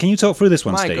through at all. Can you talk through this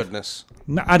one, My Steve? goodness.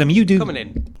 No, Adam, you do. Coming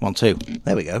in. 1, 2.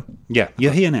 There we go. Yeah,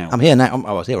 you're here now. I'm here now.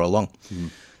 I was here all along.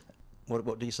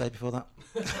 What did you say before that?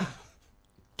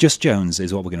 Just Jones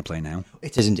is what we're going to play now.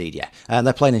 It is indeed, yeah. And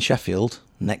they're playing in Sheffield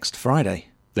next Friday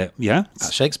Yeah,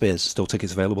 at Shakespeare's. still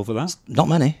tickets available for that. Not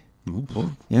many.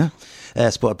 Ooh. Yeah.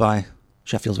 Supported by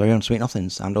Sheffield's very own Sweet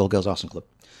Nothings and All Girls Arson Club.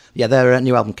 Yeah, their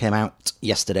new album came out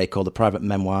yesterday called The Private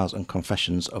Memoirs and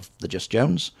Confessions of the Just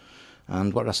Jones.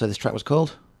 And what did I say this track was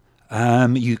called?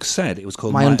 You said it was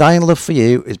called My Undying Love for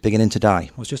You is Beginning to Die.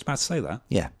 I was just about to say that.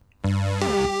 Yeah.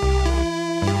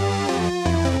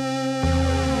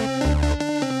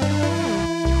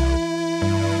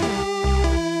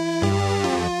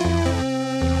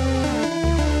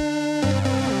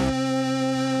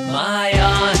 My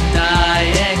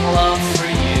undying love for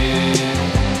you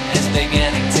is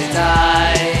beginning to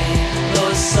die.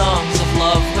 Those songs of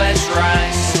love which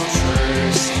rise so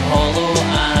true seem hollow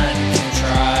and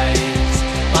contrite.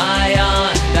 My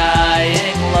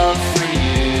undying love for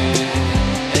you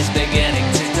is beginning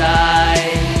to die.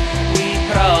 We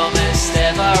promised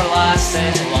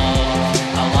everlasting love,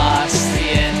 alas the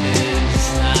end is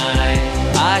nigh.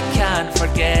 I can't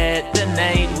forget the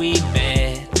night we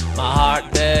met. My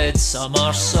heart did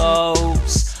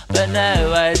somersaults, but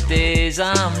nowadays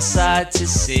I'm sad to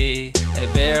say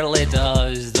it barely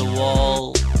does the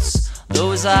waltz.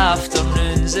 Those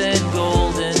afternoons in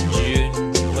golden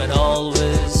June, when all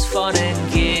was fun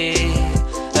and gay,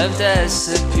 have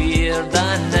disappeared,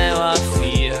 and now I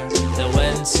fear the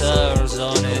winter's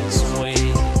on its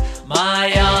way. My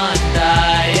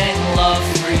undying love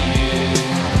for you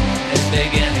is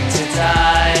beginning to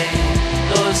die.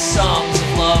 Those songs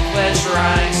of love which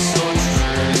rang so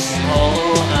true seem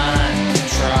hollow and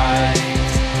contrite.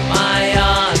 My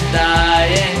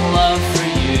undying love for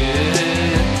you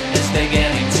is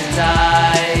beginning to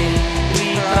die.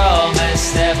 We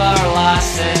promised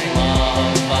everlasting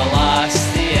love, alas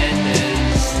the end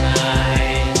is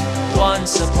nigh.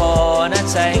 Once upon a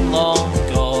time long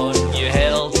gone, you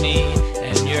held me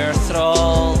in your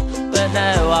thrall, but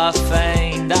now I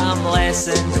find I'm less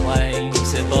inclined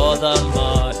to bother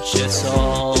much at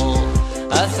all.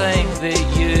 I think that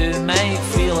you might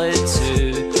feel it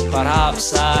too.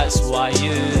 Perhaps that's why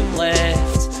you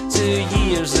left 2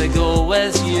 years ago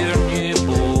with your new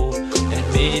beau. It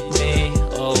made me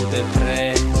all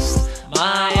depressed.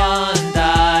 My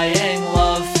undying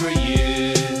love for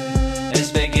you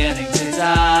is beginning to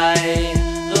die.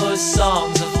 Those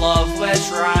songs of love which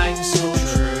rang so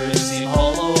true seem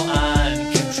hollow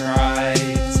and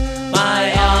contrite.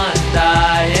 My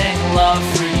undying love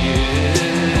for you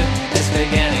is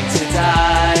beginning to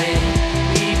die.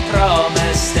 We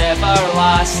promised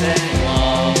everlasting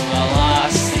love,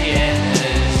 alas the end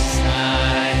is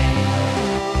nigh.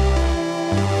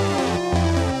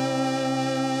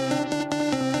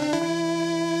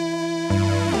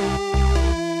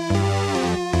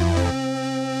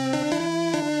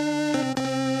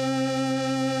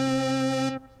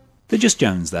 The Just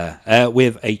Jones there,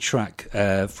 with a track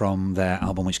from their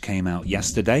album which came out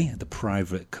yesterday, The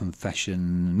Private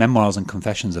Memoirs and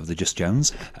Confessions of the Just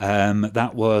Jones.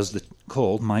 That was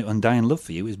called My Undying Love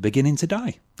for You is Beginning to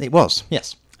Die. It was,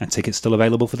 yes. And tickets still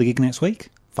available for the gig next week?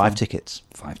 5 tickets.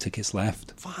 5 tickets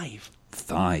left. 5.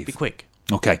 5. Be quick.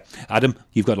 Okay. Adam,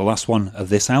 you've got the last one of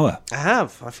this hour. I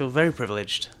have. I feel very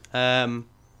privileged.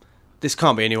 This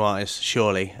can't be a new artist,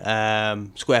 surely.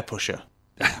 Square Pusher.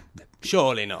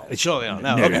 Surely not. Surely not.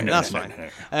 No, okay, that's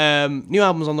fine. New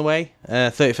album's on the way.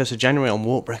 31st of January on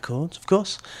Warp Records, of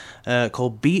course.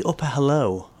 Called Be Up a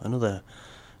Hello. Another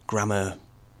grammar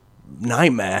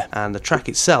nightmare. And the track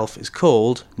itself is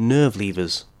called Nerve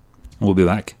Leavers. We'll be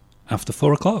back after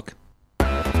 4 o'clock.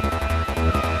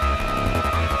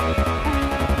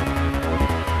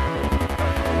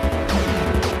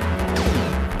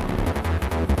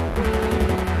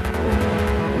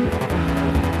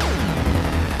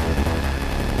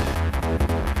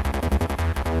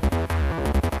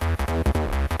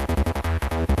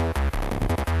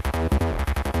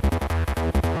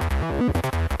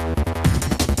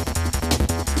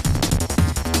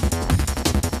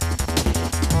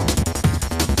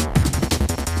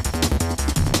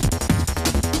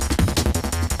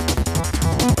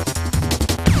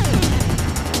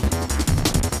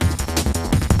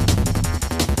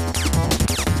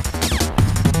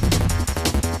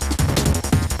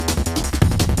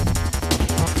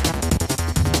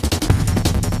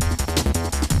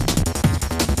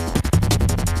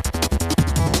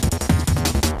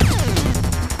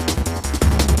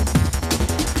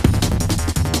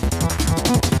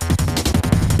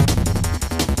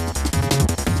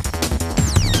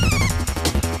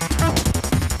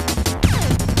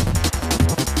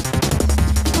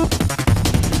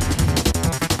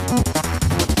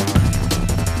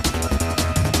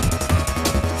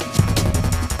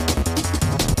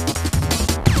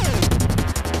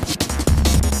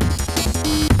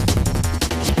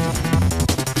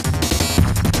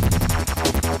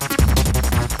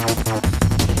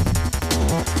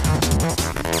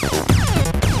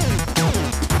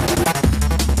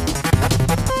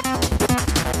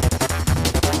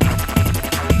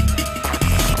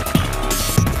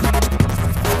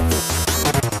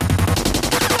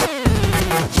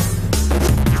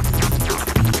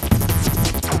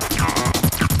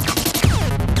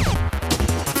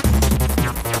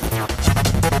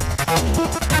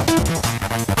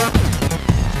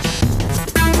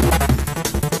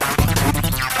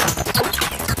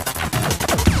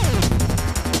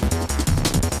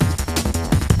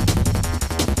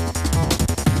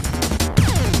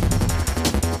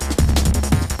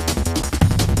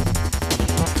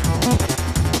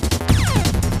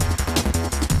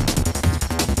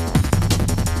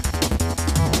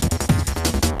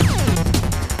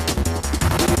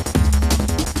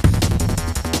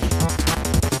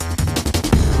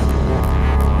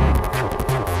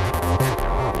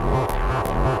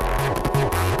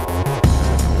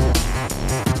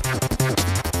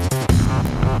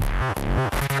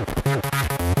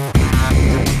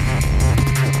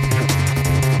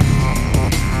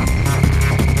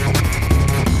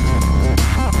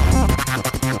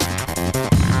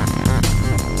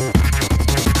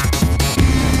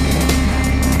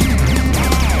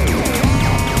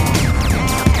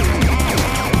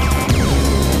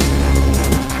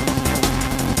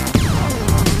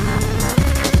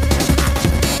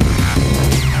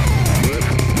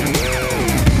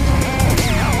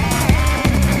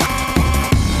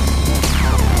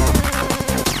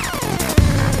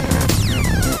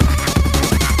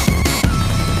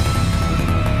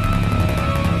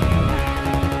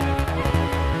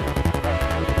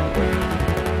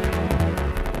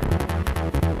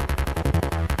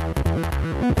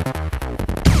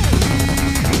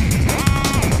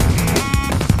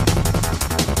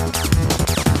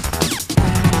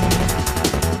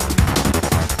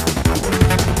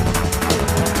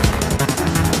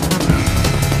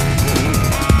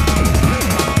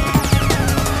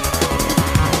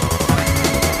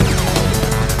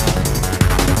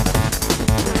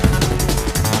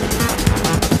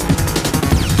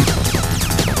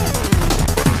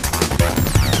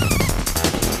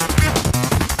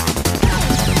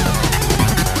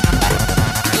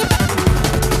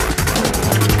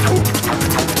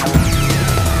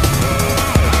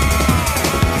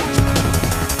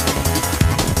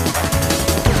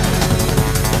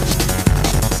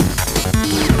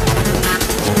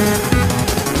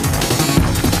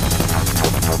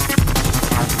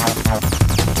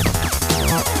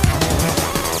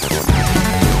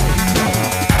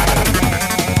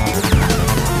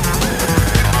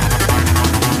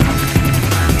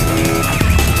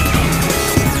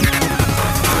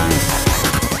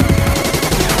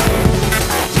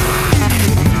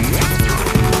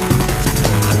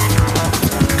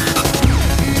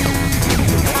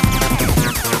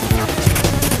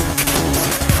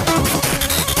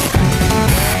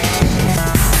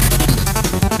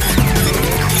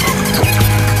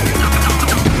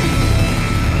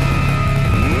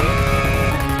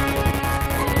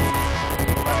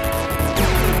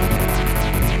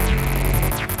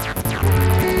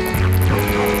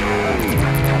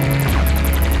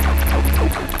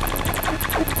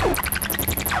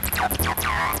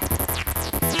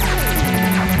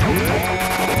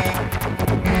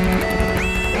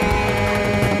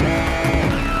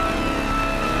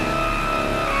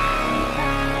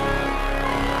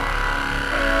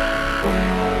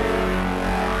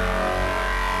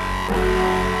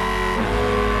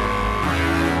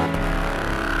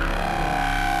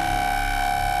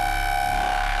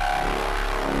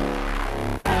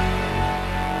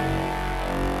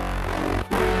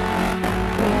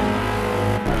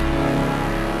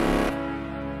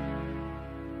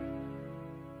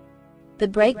 The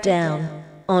Breakdown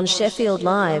on Sheffield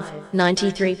Live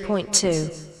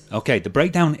 93.2. Okay, the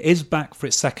breakdown is back for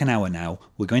its second hour now.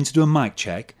 We're going to do a mic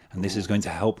check, and this is going to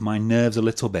help my nerves a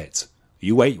little bit.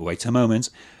 You wait a moment.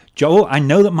 Joel, I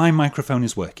know that my microphone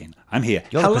is working. I'm here.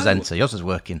 You're the presenter. Yours is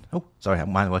working. Oh, sorry,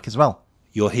 mine works as well.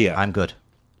 You're here. I'm good.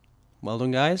 Well done,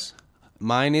 guys.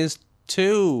 Mine is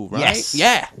 2, right? Yes.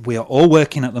 Yeah. We are all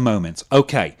working at the moment.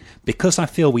 Okay, because I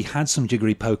feel we had some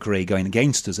jiggery-pokery going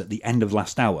against us at the end of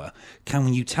last hour,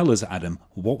 can you tell us, Adam,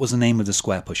 what was the name of the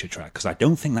Square Pusher track? Because I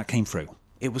don't think that came through.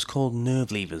 It was called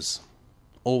Nerve Levers.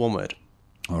 All one word.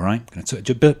 All right, just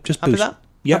Happy boost. with that?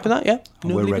 Yeah. Happy with that, yeah?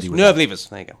 We're ready with Nerve that. Levers.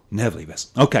 There you go. Nerve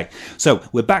Levers. Okay, so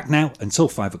we're back now until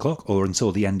 5 o'clock or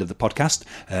until the end of the podcast.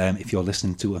 If you're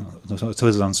listening to us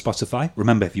on Spotify,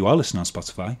 remember, if you are listening on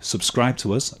Spotify, subscribe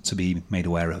to us to be made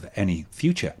aware of any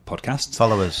future podcasts.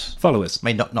 Follow us. Follow us.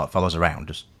 I mean, not follow us around,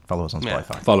 just follow us on Yeah.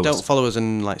 Spotify. Follow Don't us. follow us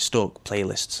and like stalk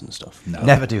playlists and stuff. No.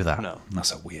 Never do that. No.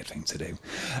 That's a weird thing to do.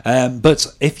 But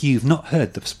if you've not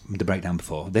heard the breakdown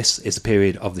before, this is a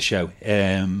period of the show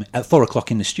at 4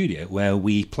 o'clock in the studio where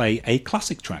we play a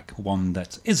classic track, one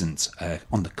that isn't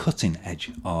on the cutting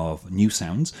edge of new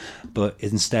sounds, but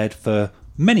instead, for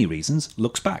many reasons,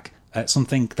 looks back at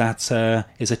something that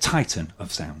is a titan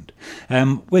of sound.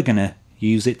 We're going to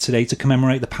use it today to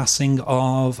commemorate the passing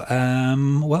of,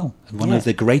 one of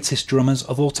the greatest drummers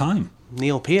of all time.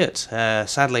 Neil Peart,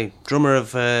 sadly, drummer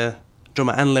and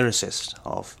lyricist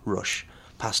of Rush,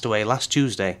 passed away last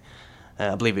Tuesday.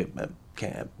 I believe it.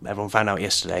 Everyone found out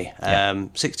yesterday.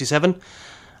 67.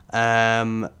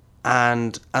 And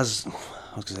as I was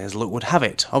going to say, as luck would have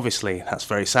it, obviously that's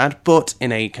very sad, but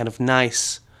in a kind of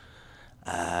nice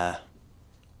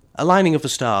aligning of the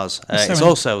stars. It's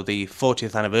also the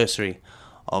 40th anniversary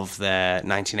of their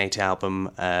 1980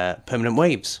 album Permanent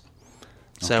Waves.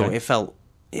 So Okay.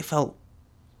 it felt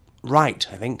right,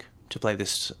 I think, to play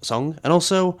this song. And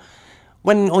also,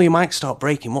 when all your mics start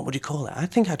breaking, what would you call it? I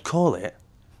think I'd call it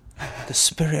the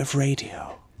spirit of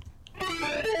radio.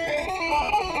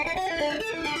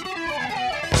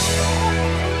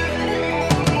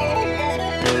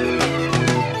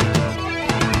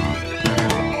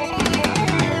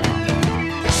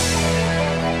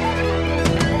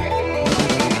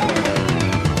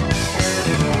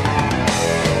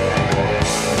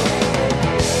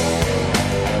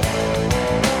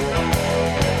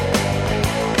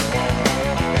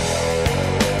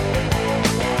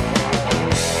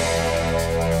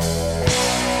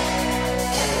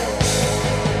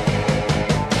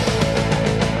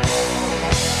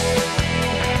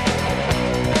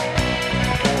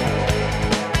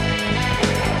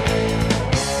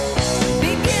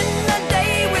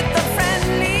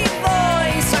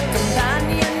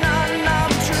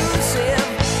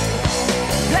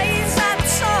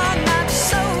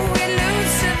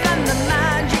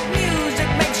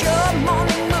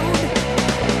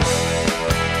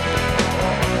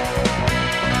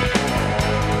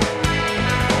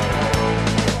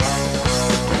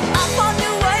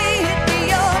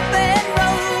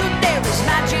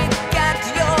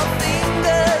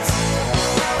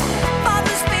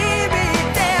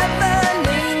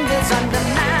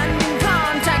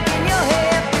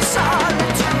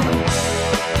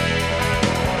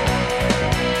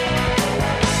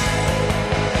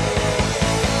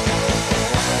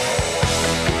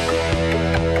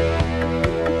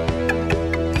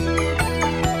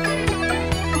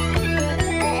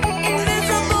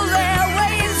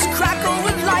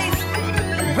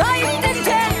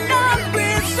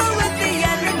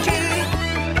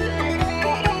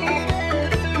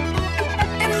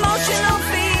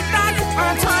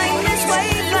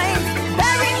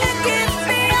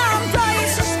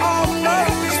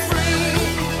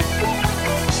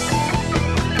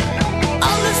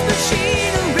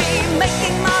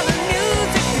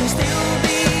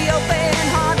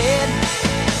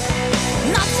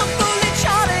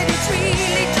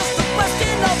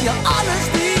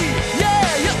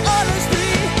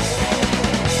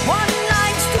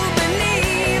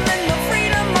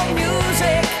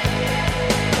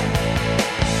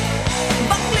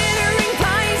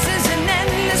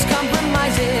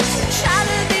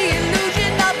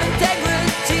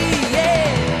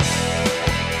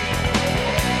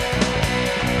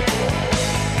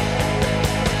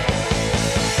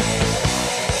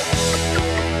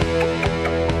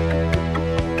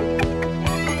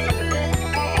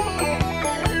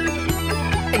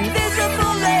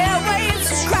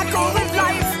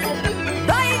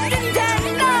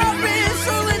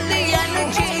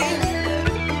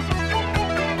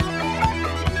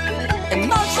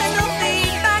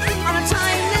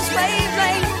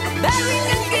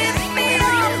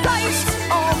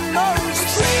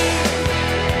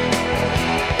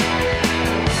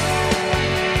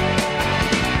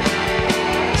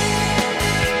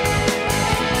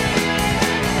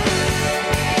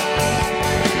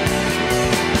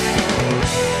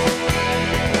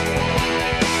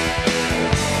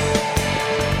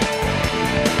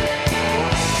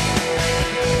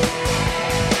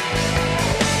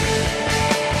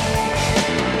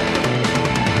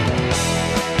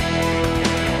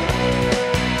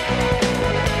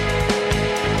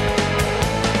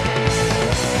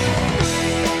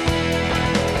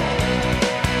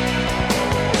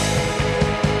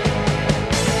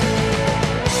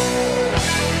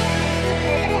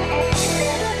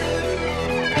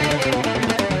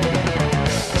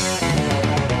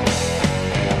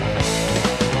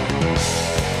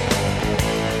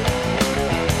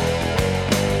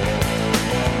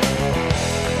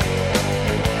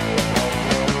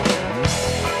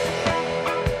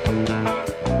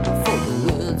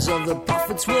 words of the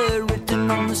prophets were written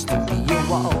on the studio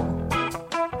wall.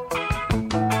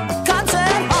 A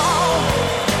concert hall.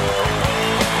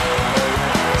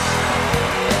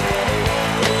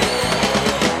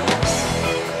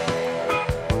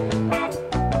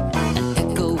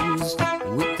 Echoes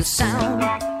with the sound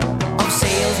of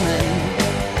salesmen.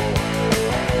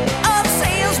 Of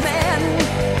salesmen.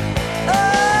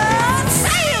 Of salesmen.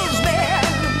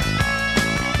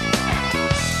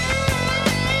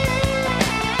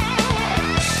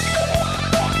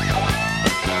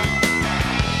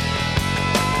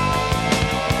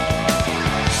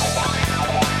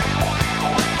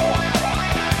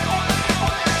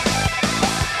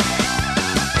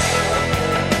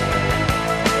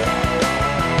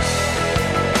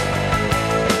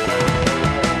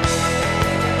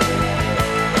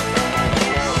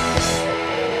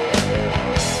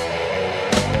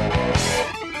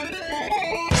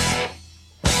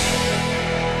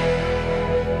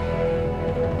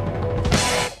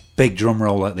 Big drum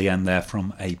roll at the end there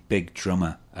from a big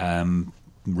drummer.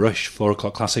 Rush, 4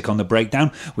 o'clock classic on the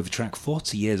breakdown with a track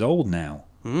 40 years old now.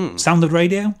 Sound of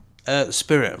Radio?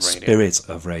 Spirit of Radio. Spirit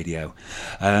of Radio.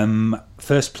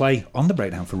 First play on the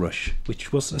breakdown for Rush,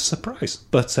 which was a surprise,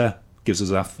 but gives us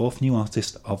our 4th new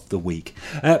artist of the week.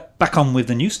 Back on with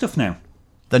the new stuff now.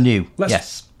 The new,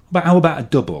 yes. How about a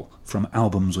double from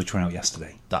albums which were out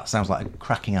yesterday? That sounds like a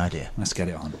cracking idea. Let's get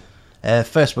it on.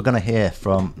 First, we're going to hear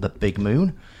from The Big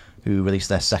Moon, who released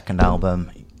their second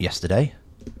album yesterday,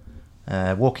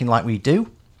 Walking Like We Do,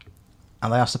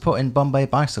 and they are supporting Bombay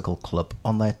Bicycle Club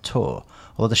on their tour,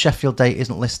 although the Sheffield date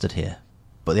isn't listed here,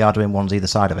 but they are doing ones either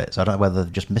side of it, so I don't know whether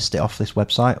they've just missed it off this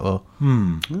website or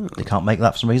they can't make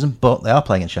that for some reason, but they are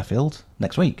playing in Sheffield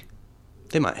next week.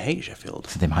 They might hate Sheffield.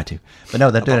 They might do. But no,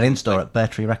 they're doing an in-store at Bear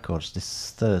Tree Records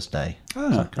this Thursday.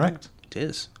 Is that correct? It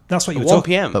is. That's what you At were 1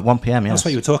 p.m. At 1 p.m, yes. That's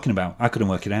what you were talking about. I couldn't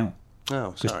work it out.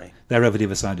 Oh, sorry. They're over the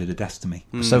other side of the desk to me.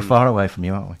 We're so far away from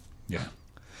you, aren't we? Yeah.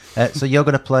 So you're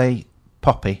going to play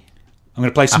Poppy. I'm going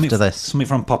to play something, after this. something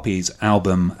from Poppy's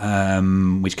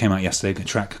album, which came out yesterday, a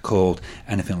track called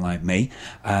Anything Like Me.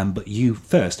 But you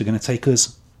first are going to take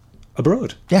us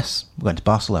abroad. Yes, we're going to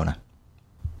Barcelona.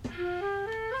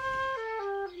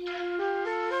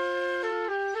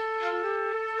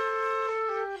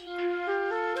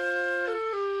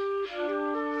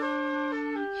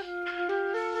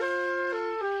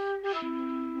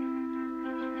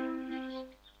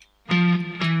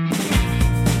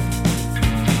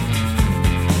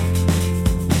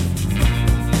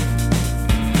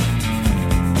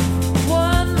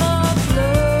 One more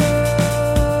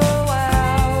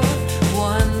blowout,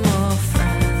 one more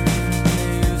friend.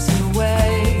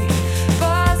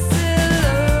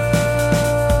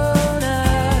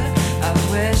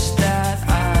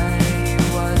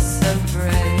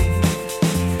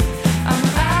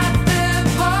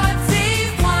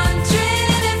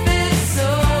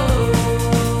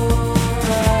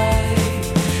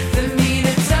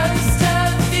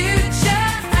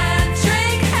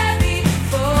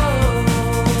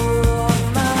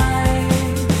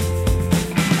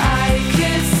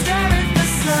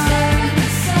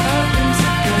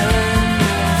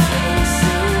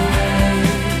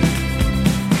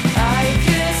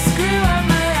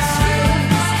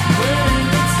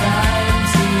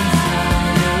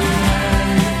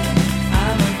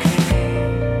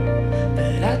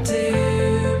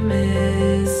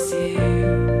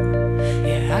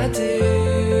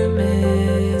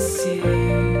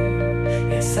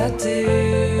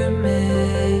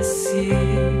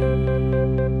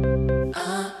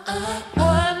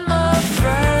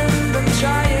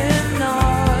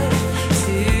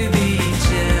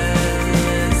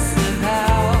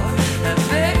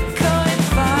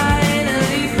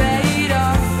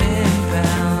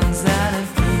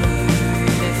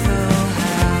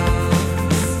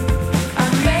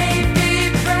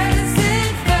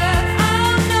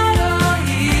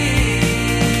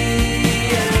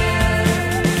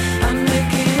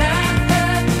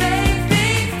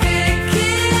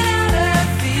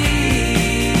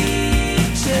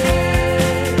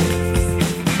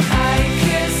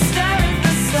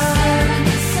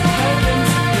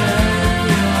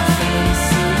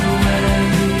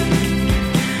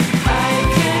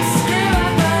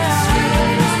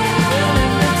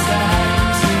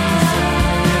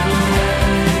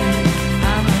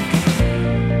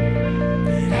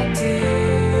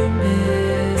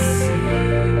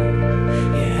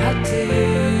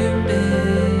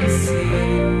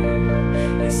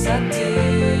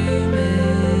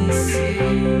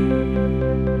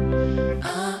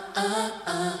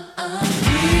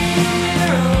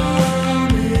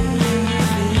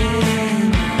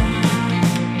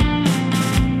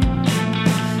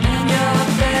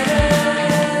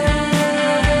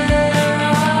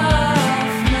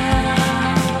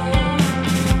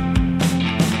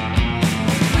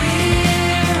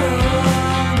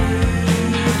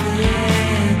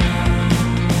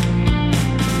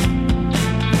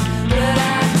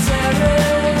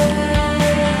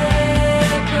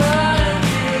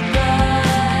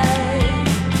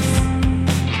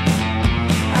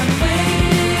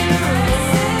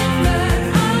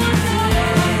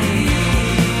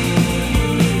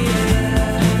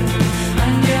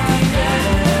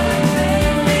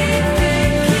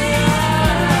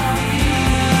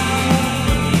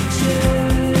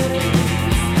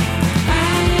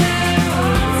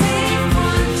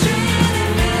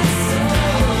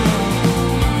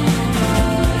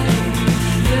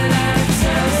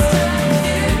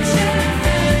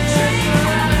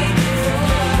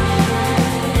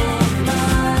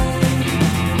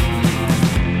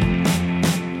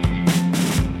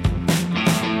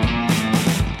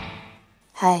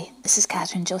 Hi, this is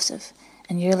Catherine Joseph,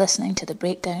 and you're listening to The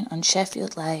Breakdown on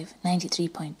Sheffield Live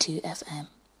 93.2 FM.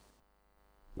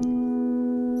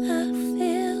 I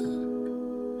feel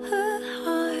her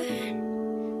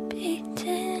heart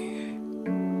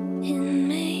beating in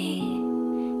me.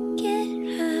 Get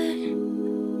her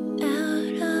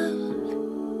out of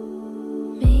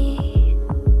me.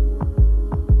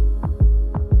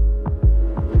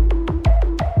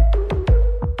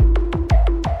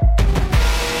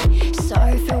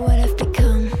 Sorry for what I've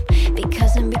become,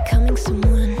 because I'm becoming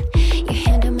someone. Your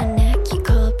hand on my neck, you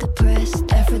call up the press,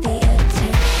 there for the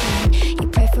attention. You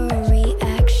pray for a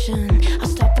reaction. I'll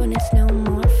stop when it's no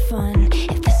more fun.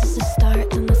 If this is a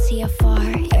start, then let's see how far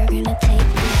you're gonna take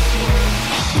this one.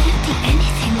 You shouldn't be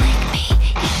anything like me.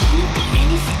 You shouldn't be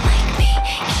anything like me.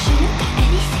 You shouldn't be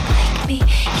anything like me.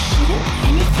 You shouldn't be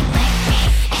anything like me.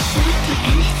 You shouldn't be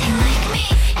anything like me.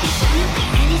 You shouldn't be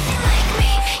anything like me.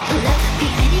 You'll never be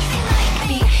anything like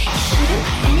me. You shouldn't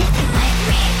be anything like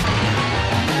me.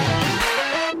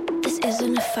 This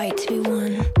isn't a fight to be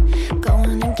won. Go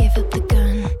on and give up the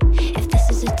gun. If this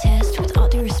is a test, with all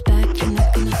due respect, you're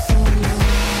not gonna fool no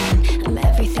one. I'm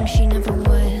everything she never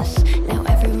was. Now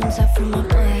everyone's up for my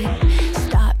blood.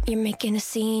 Stop, you're making a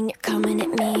scene. You're coming at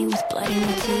me with blood in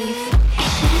your teeth. You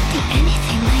shouldn't be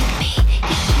anything like me.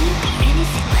 You shouldn't be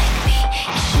anything like me.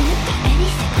 You shouldn't be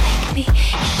anything like me.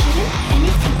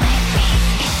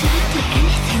 You shouldn't be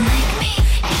anything like me. You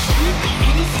shouldn't be anything like me. You shouldn't be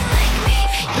anything like me.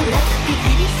 You'll never be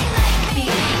anything like me. You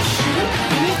shouldn't be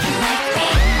anything like me.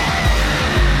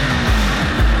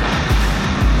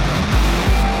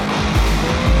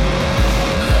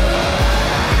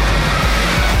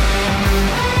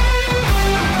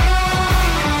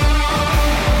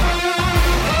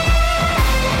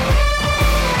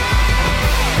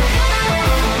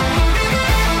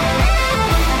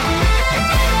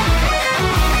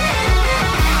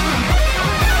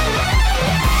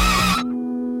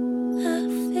 I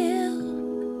feel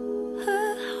her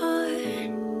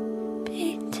heart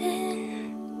beating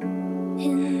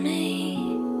in me.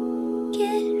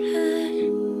 Get her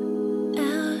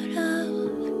out of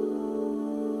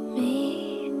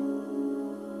me.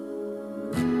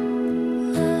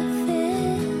 Love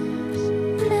is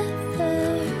never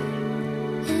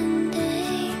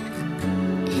ending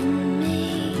in me.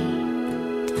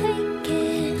 Take it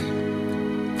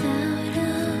out of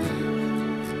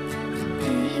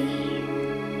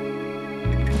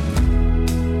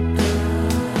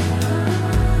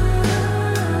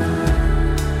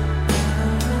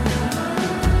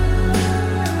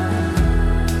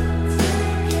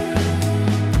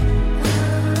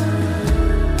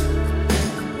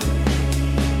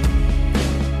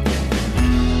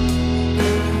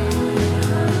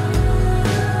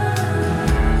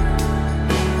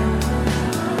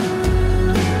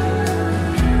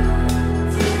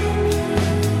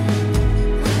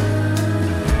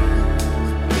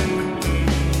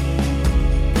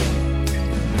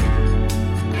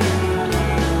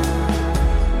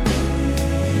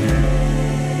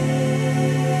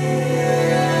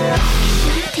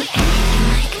Shouldn't be anything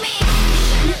like me.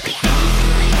 Shouldn't be anything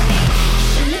like me.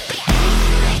 Shouldn't be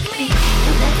anything like me.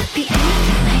 You'll never be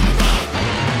anything like me.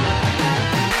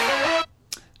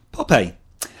 Poppy.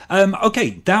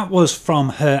 Okay, that was from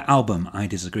her album I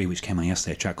Disagree, which came out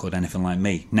yesterday, a track called Anything Like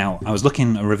Me. Now, I was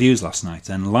looking at reviews last night,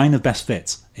 and Line of Best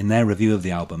Fits, in their review of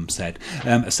the album, said,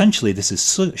 essentially, this is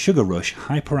sugar rush,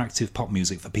 hyperactive pop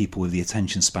music for people with the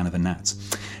attention span of a gnat.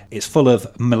 It's full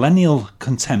of millennial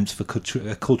contempt for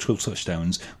cultural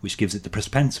touchstones, which gives it the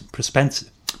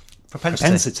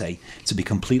propensity to be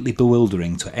completely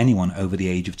bewildering to anyone over the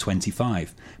age of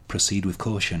 25. Proceed with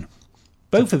caution.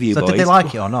 Both of you So boys... did they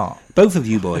like it or not? Both of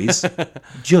you boys,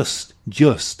 just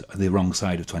the wrong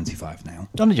side of 25 now.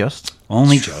 Only just.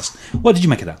 Only just. What did you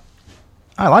make of that?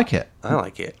 I like it. I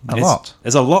like it. A lot.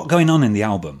 There's a lot going on in the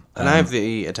album. And I have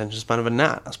the attention span of a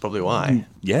gnat. That's probably why.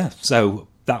 Yeah, so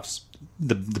that's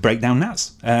the breakdown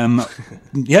gnats.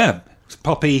 Yeah,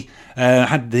 Poppy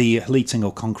had the lead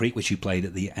single Concrete, which you played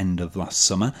at the end of last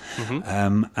summer.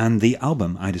 And the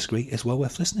album, I Disagree, is well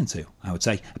worth listening to, I would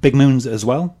say. Big Moons as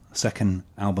well, second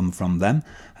album from them,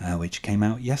 which came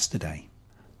out yesterday.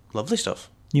 Lovely stuff.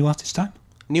 New artist time?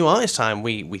 New artist time,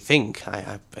 we think,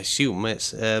 I assume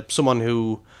it's someone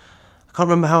who, I can't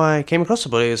remember how I came across her,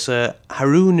 but it's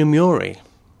Haru Nomori.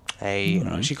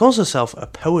 She calls herself a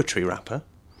poetry rapper.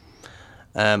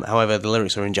 However, the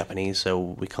lyrics are in Japanese, so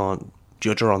we can't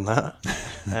judge her on that.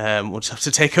 We'll just have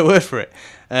to take her word for it.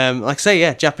 Like I say,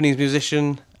 yeah, Japanese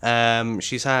musician.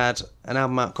 She's had an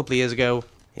album out a couple of years ago.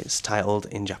 It's titled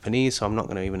in Japanese, so I'm not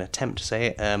going to even attempt to say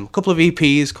it. A couple of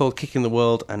EPs called Kicking the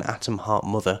World and Atom Heart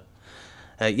Mother.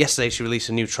 Yesterday she released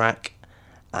a new track,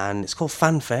 and it's called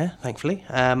Fanfare, thankfully.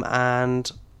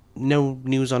 And no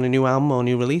news on a new album or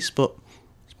new release, but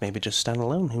maybe just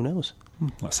standalone, who knows?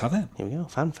 Let's have it. Here we go,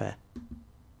 Fanfare.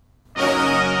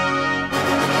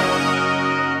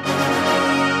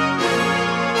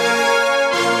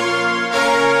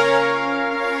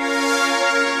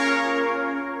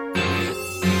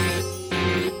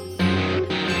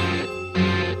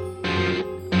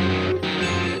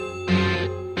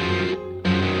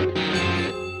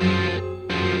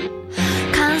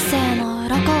感性の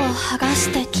鱗を剥がし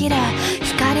て綺麗、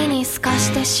光に透か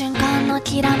して瞬間の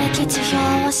きらめき、地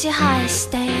表を支配し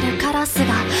ているカラス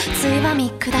がついば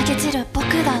み砕け散る僕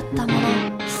だったもの。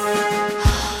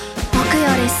僕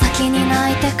より先に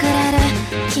泣いてくれる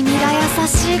君が優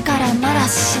しいからまだ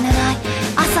死ねない。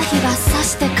朝日が差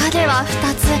して影は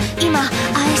二つ、今愛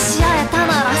し合えた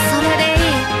ならそれでい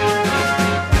い。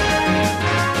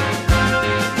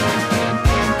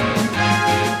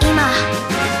今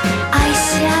愛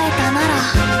し合えたなら、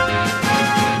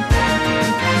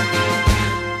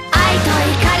愛と怒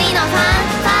りのファン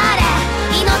ファーレ、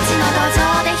命の土壌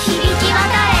で響き渡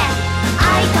れ。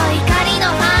愛と怒りの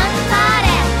ファンファー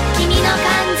レ、君の感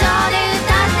情で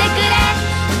歌ってくれ。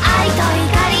愛と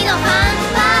怒りのファン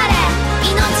ファーレ、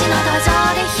命の土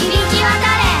壌で響き渡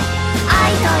れ。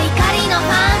愛と怒りのフ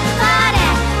ァンファーレ、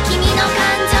君の感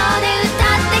情で歌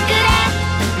ってくれ。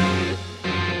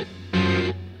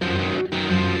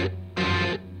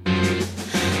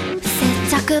接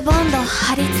着ボンド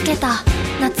貼り付けた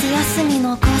夏休み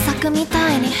の工作み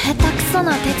たいに下手くそ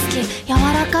な手つき、柔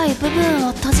らかい部分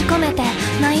を閉じ込めて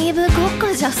ナイーブごっ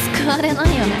こじゃ救われな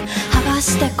いよね。剥が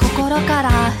して心か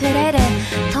ら溢れる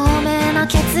透明な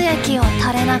血液を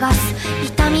垂れ流す。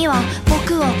痛みは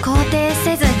僕を肯定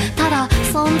せず、ただ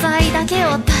存在だけ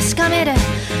を確かめる。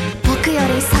僕よ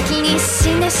り先に死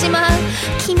んでしまう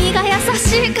君が優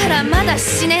しいからまだ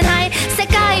死ねない。世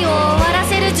界を終わら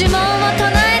せる呪文を唱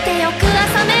えて翌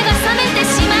朝目が覚めて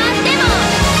しまっても、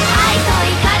愛と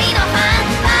怒りのファ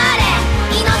ンファーレ、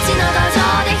命の土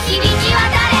壌で響き渡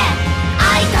れ。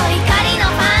愛と怒りの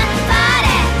ファンファー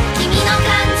レ、君の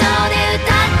感情で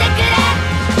歌ってくれ。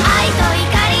愛と怒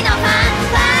りのファン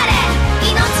ファーレ、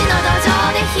命の土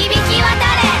壌で響き渡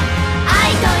れ。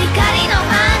愛と怒りのフ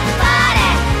ァンファーレ、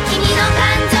君の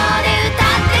感情で歌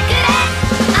ってくれ。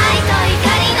愛と怒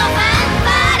りのファンフ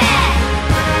ァーレ、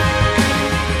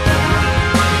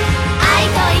愛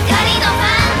と怒りのファンファーレ、愛と怒りのフ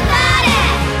ァンファーレ、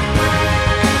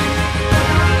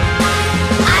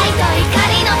愛と怒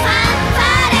りのファンファ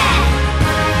ーレ、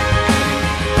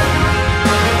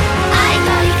愛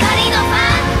と怒りのファ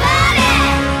ンファーレ。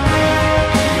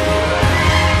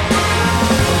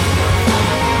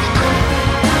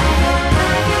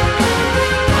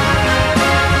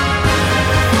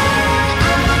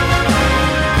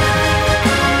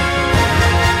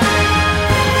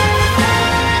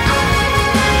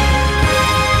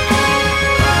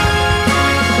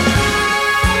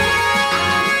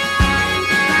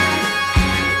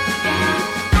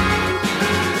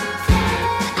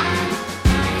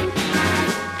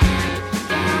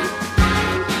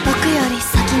僕より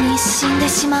先に死んで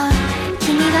しまう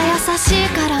君が優しい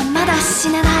からまだ死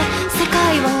ねない。世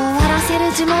界を終わらせ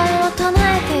る呪文を唱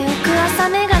えて翌朝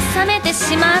目が覚めて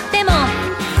しまっても、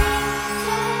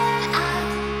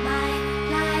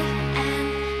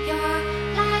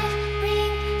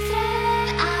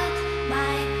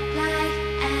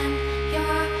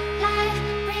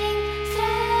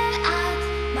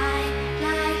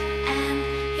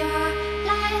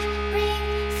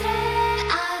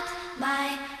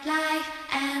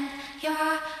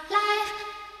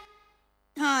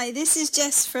Hi, this is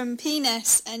Jess from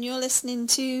Penis, and you're listening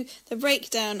to The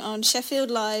Breakdown on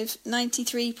Sheffield Live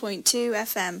 93.2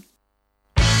 FM.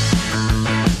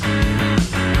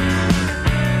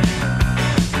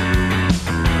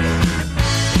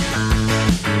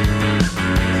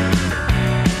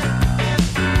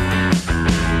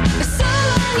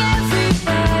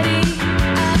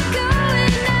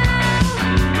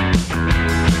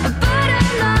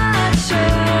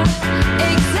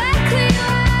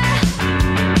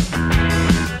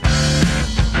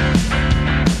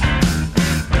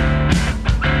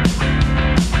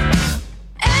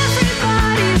 Every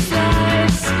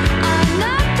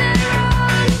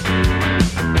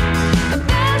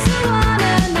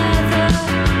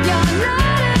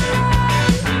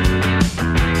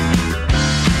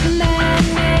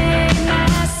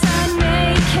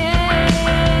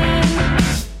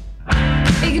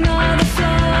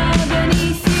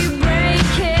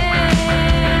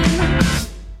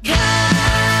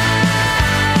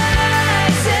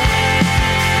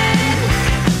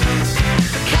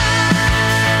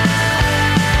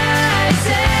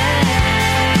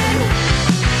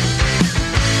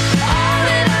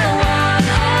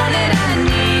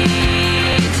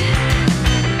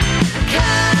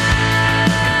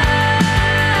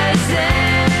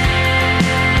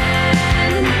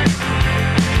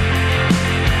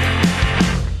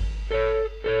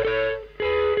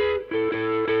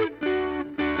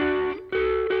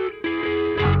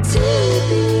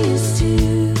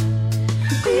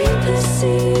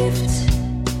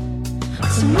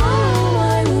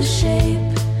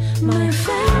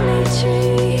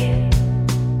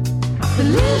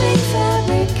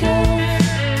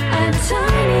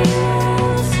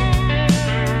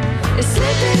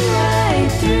slipping right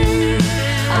through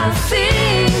our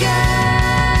fingers.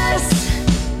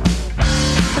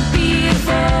 Be a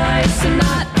voice and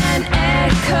not an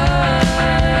echo.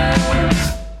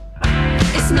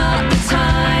 It's not the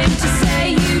time to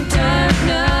say you don't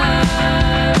know.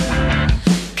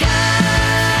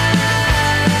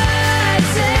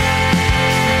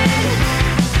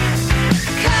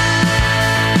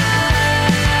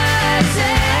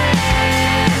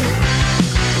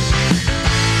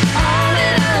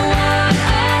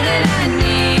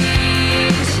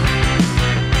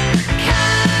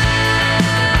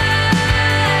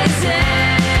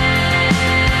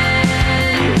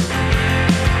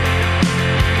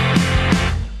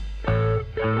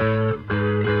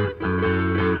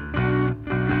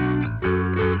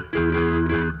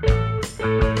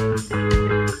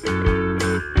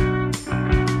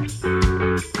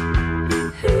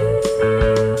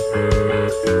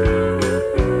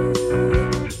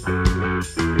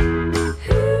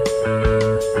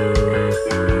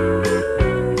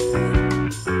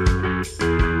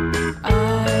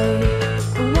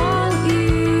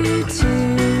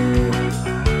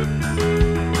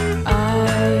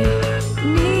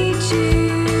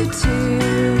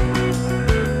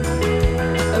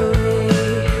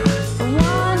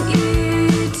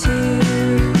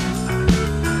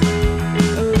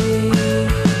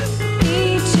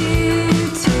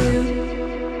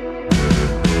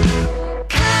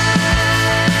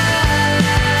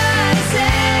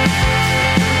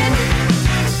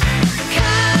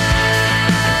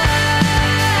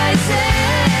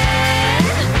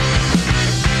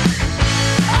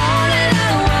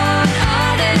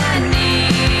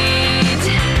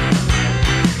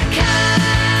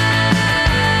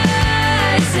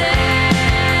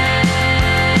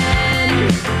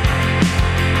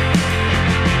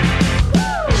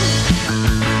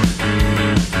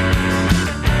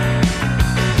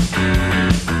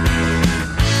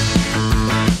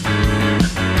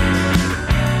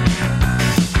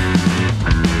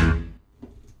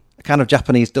 Kind of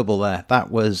Japanese double there.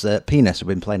 That was Penis, who've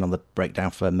been playing on the Breakdown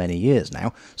for many years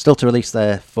now. Still to release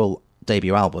their full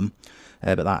debut album,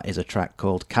 but that is a track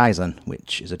called Kaizen,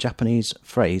 which is a Japanese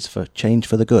phrase for change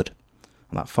for the good.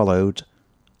 And that followed...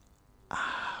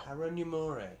 Hara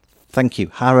Numore. Thank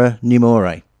you, Hara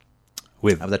Numore.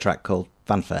 With the track called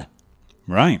Fanfare.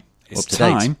 Right. It's Up to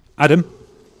date. time. Adam,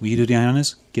 will you do the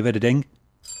honours? Give it a ding.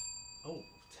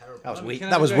 That was weak.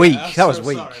 That was weak. That was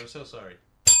weak. Sorry, I'm so sorry.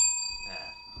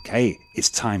 Okay, it's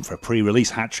time for a pre-release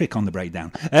hat trick on the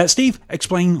Breakdown. Steve,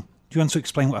 explain. Do you want to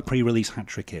explain what a pre-release hat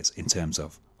trick is in terms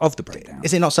of the Breakdown?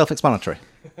 Is it not self-explanatory?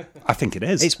 I think it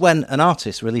is. It's when an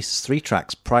artist releases 3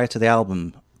 tracks prior to the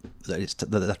album that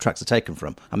the tracks are taken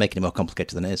from. I'm making it more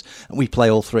complicated than it is. And we play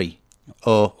all 3.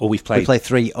 Or we play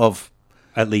 3 of...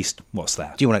 At least, what's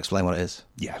that? Do you want to explain what it is?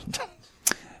 Yeah.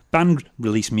 Band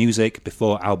release music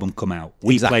before album come out.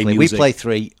 We Exactly. play music. We play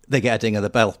 3, they get a ding of the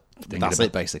bell. Ding That's of the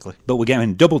it, basically. But we're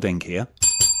getting double ding here.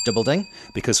 Double ding?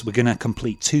 Because we're going to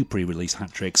complete 2 pre-release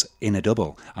hat tricks in a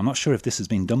double. I'm not sure if this has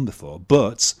been done before,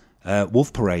 but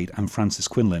Wolf Parade and Francis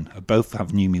Quinlan both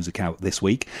have new music out this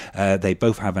week. They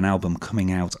both have an album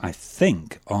coming out, I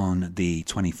think, on the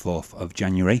 24th of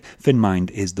January. Thin Mind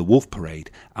is the Wolf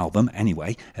Parade album,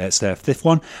 anyway. It's their 5th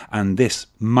one. And this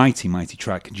mighty, mighty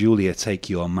track, Julia, Take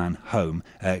Your Man Home,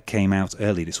 came out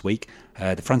early this week.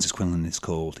 The Francis Quinlan is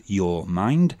called Your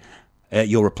Mind,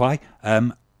 Your Reply,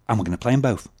 and we're going to play them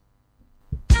both.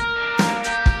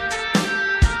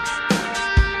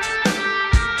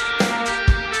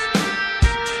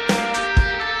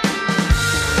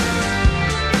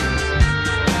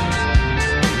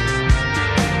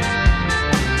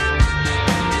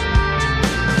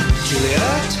 Julia,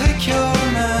 take your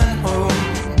man home.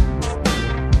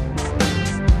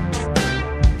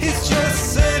 He's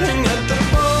just sitting at the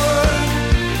bar,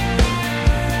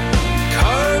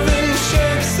 carving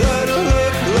shapes that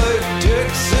look like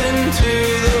dicks into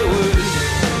the wood.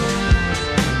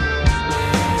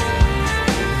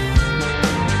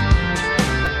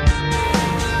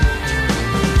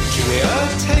 Julia,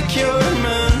 take your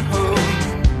man home.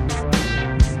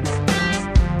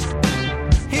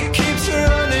 He keeps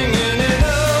running in and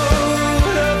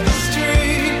out of the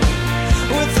street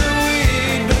with the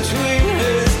weed between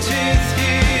his teeth.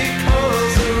 He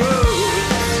calls the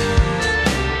roads.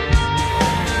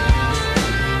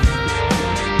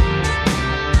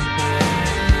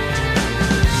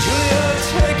 Julia,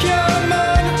 take your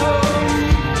man home.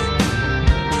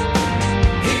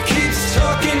 He keeps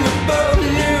talking about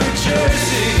New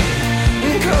Jersey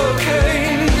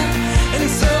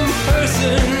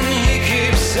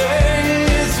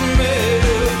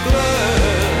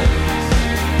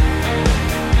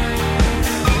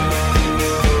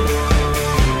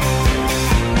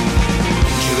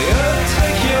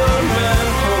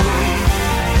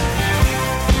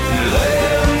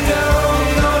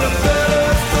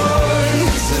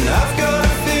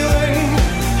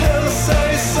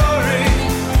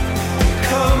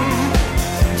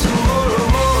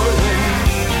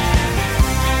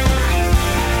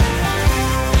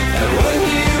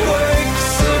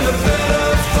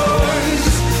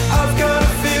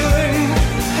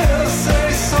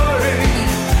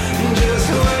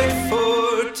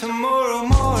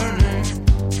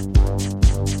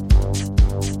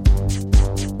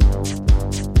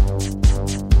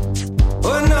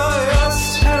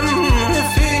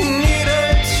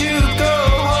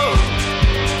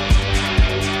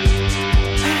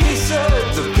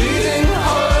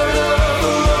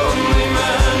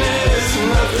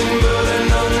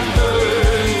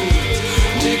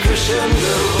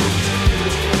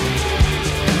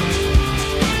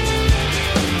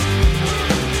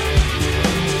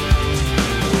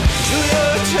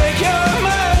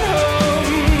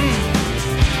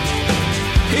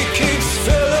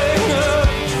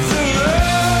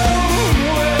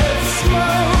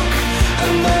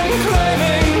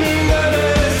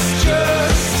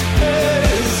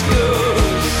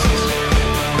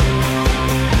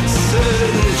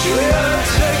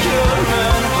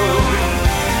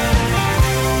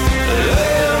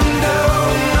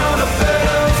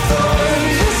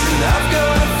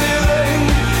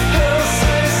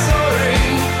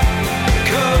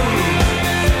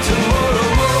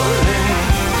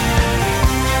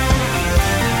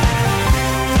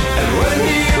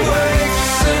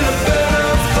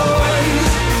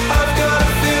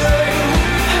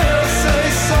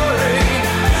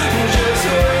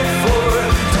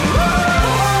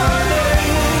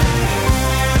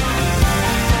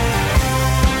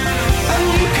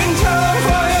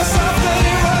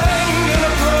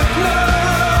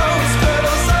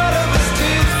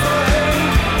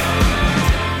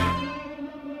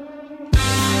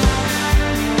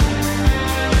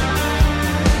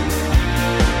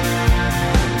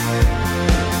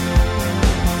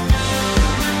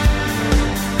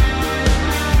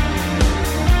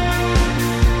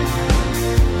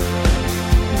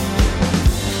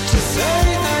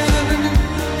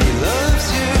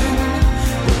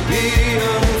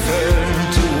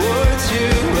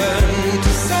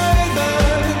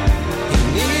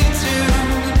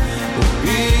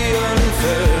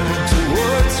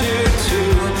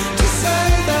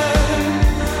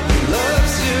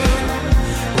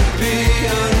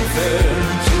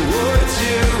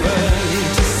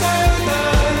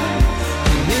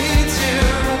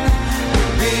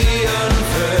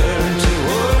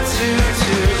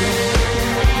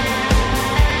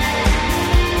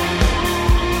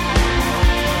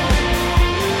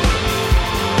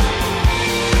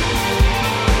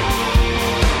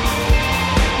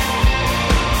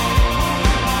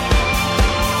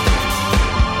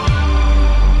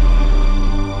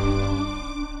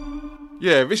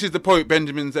Yeah, this is the poet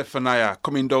Benjamin Zephaniah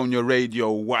coming down your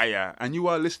radio wire, and you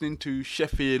are listening to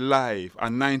Sheffield Live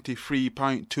on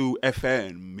 93.2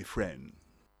 FM, my friend.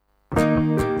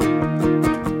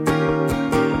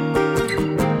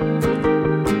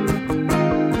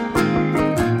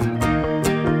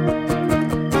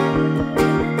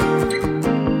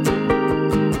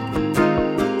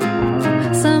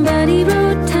 Somebody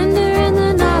wrote tender in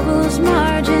the novel's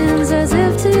margins as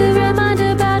if to remind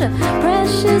about a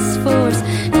precious force.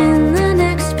 In the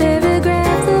next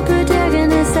paragraph, the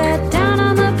protagonist sat down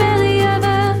on the belly of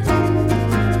a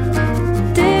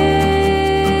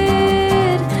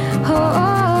dead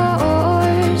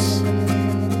horse.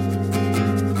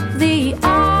 The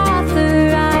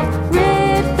author I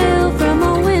read fell from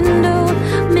a window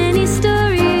many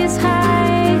stories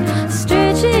high,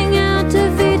 stretching out to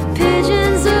feed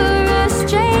pigeons or a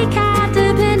stray cat,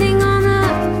 depending on the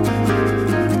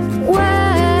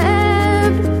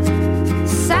website.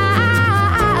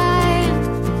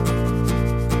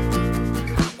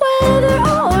 Whether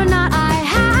or not I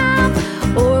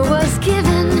have or was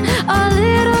given a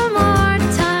little more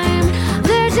time,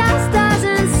 there just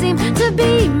doesn't seem to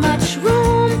be much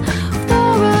room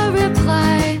for a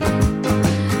reply.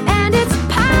 And it's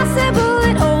possible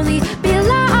it only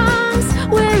belongs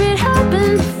where it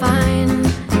happened fine.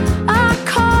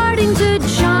 According to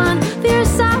John, fear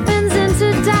softens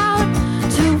into doubt.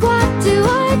 To what do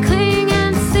I cling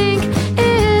and think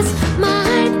is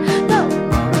mine? No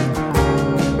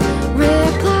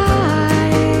reply.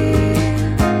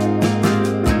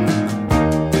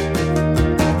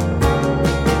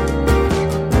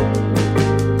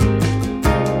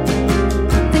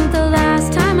 Think the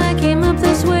last time I came up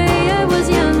this way I was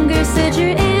younger. Said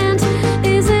your aunt,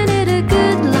 isn't it a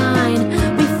good line?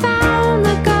 We found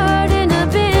the garden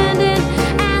abandoned,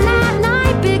 and that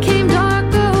night became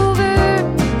dark over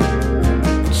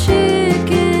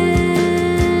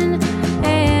chicken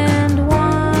and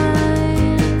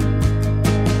wine.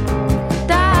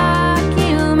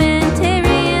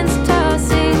 Documentarians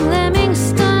tossing lemmings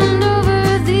stunned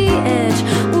over the edge.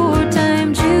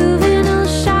 Wartime juvenile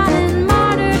shot and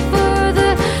martyred for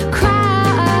the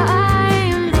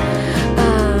crime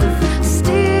of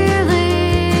stealing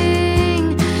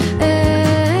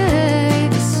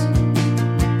eggs.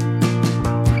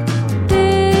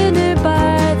 Dinner,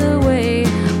 by the way,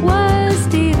 was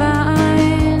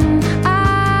divine. I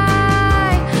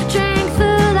drank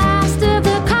the last of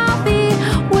the coffee,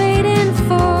 waiting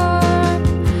for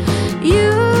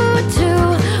you to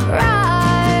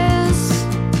rise.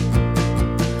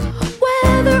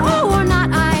 Whether or not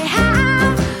I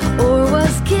have or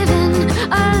was given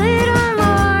a little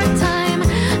more time,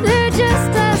 there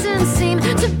just doesn't seem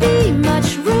to be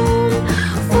much room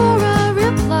for a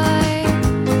reply.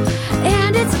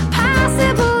 And it's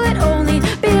possible it only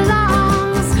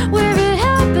belongs where it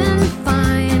happened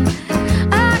fine.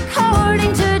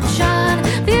 According to John,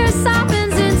 fear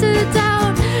softens into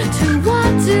doubt. To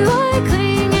what do I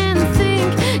cling and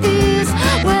think is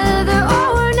whether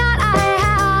or not I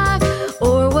have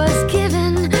or was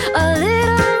given a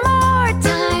little more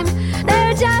time.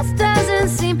 There just doesn't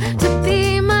seem to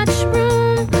be much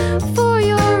room for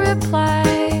your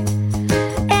reply.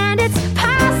 And it's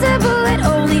possible it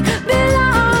only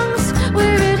belongs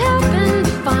where it happened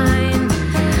fine.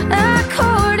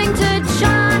 According to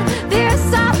John, fear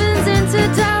softens into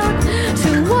doubt.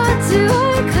 To what do I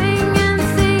cling and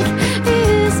think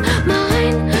is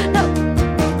mine? No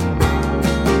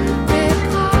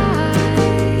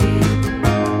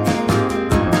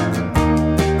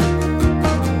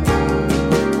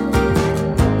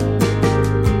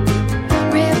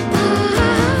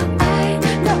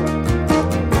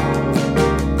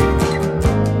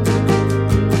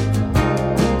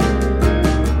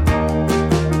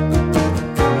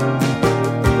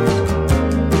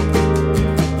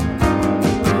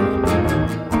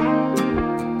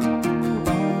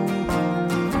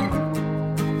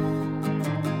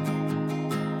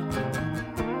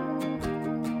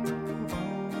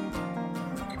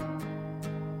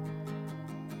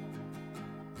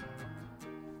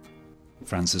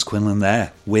Francis Quinlan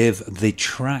there with the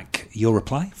track Your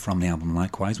Reply from the album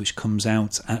Likewise, which comes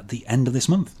out at the end of this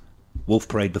month. Wolf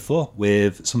Parade before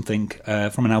with something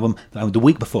from an album the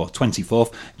week before,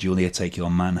 24th, Julia Take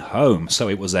Your Man Home. So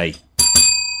it was a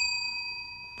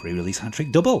pre-release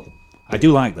hat-trick double. I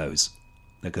do like those.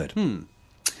 They're good.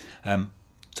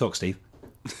 Talk, Steve.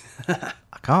 I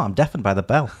can't. I'm deafened by the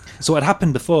bell. So what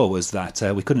happened before was that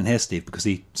we couldn't hear Steve because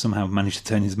he somehow managed to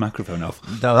turn his microphone off.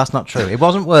 No, that's not true. It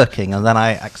wasn't working, and then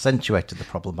I accentuated the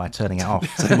problem by turning it off,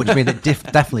 which means it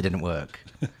definitely didn't work.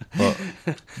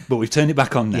 But we've turned it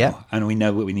back on now, Yep. and we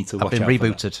know what we need to watch I've out been for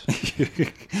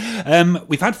rebooted.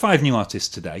 We've had 5 new artists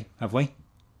today, have we?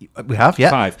 We have, yeah.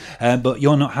 5. But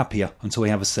you're not happier until we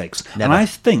have a 6. Never. And I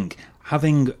think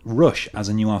having Rush as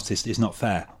a new artist is not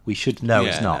fair. We should. No,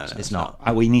 it's not. It's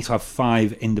not. We need to have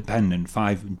 5 independent,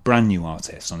 5 brand new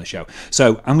artists on the show.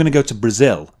 So I'm going to go to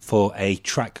Brazil for a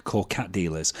track called Cat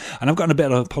Dealers. And I've got a bit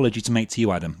of an apology to make to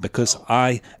you, Adam, because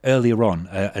I earlier on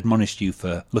admonished you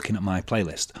for looking at my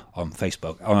playlist on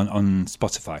Facebook, on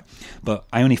Spotify. But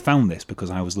I only found this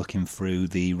because I was looking through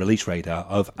the release radar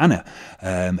of Anna,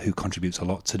 who contributes a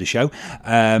lot to the show.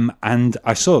 And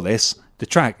I saw this. The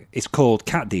track is called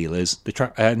Cat Dealers.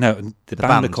 The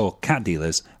band are called Cat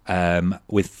Dealers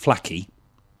with Flacky,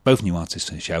 both new artists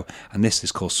to the show, and this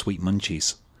is called Sweet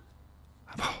Munchies.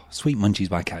 Sweet Munchies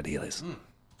by Cat Dealers.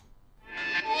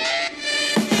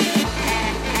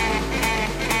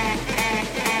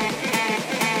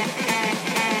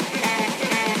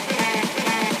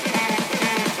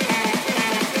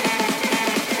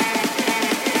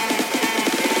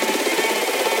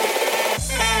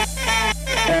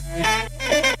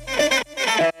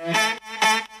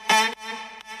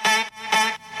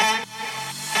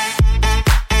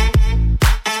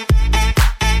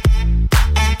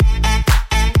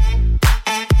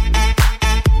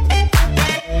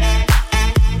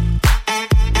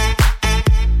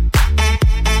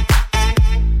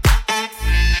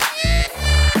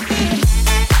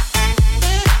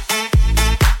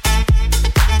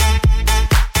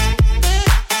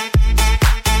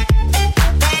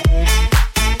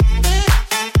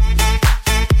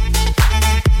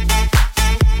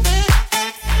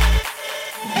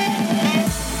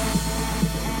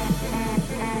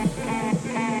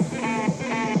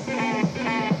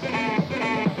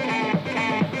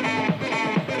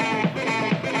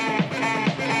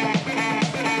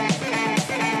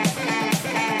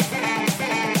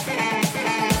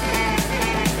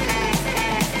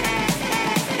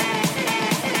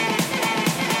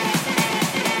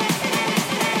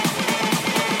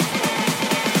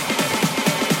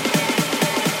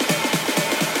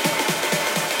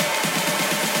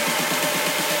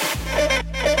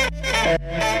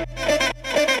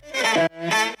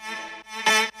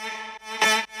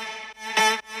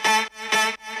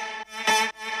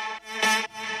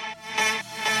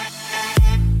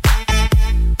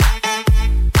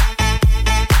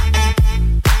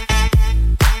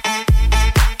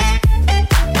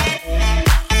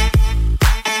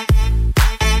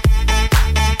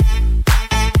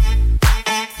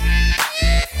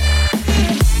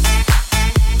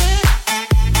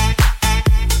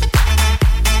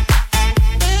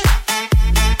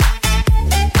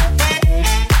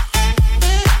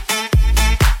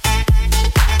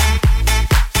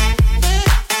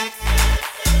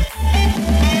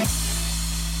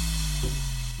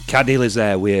 Cat Dealers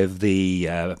there with the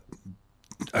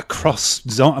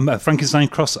Frankenstein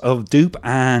cross of Dupe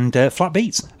and Flat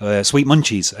Beats. Sweet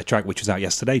Munchies, a track which was out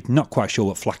yesterday. Not quite sure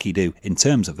what Flacky do in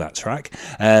terms of that track,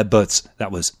 but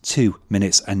that was 2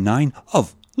 minutes and 9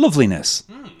 of loveliness.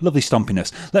 Lovely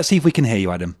stompiness. Let's see if we can hear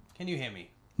you, Adam. Can you hear me?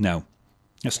 No.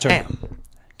 Let's try.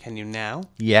 Can you now?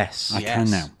 Yes. I can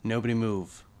now. Nobody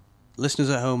move. Listeners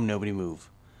at home, nobody move.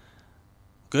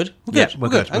 Good? We're Yeah, good. we're We're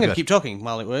good. good. I'm going to keep talking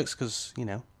while it works because, I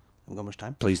haven't got much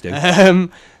time. Please do.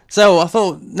 So I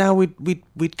thought now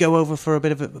we'd go over for a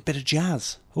bit of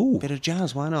jazz. Ooh. Bit of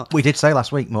jazz, why not? We did say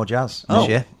last week more jazz this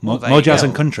year. More there you jazz go.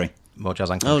 and country. More jazz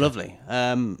and country. Oh, lovely.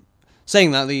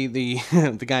 Saying that, the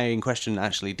the guy in question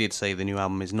actually did say the new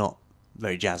album is not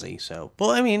very jazzy. So,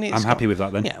 but I mean, I'm happy with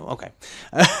that then. Yeah, okay.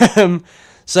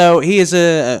 So he is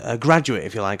a graduate,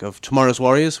 if you like, of Tomorrow's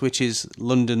Warriors, which is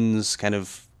London's kind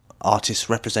of artist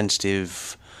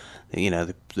representative. They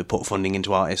put funding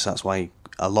into artists. That's why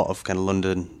a lot of kind of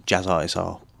London jazz artists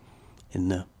are in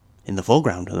the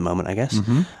foreground at the moment, I guess.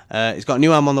 Mm-hmm. He's got a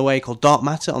new album on the way called Dark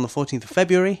Matter on the 14th of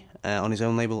February on his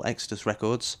own label Exodus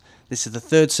Records. This is the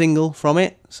third single from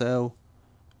it. So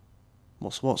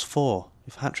what's 4?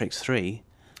 If Hat Trick's 3.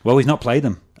 Well, we've not played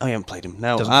them. Oh, you haven't played them.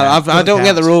 No, Doesn't I count. don't Doesn't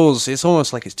get the count. rules. It's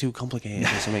almost like it's too complicated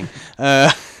or something.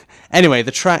 Anyway,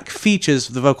 the track features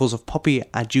the vocals of Poppy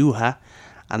Ajuha,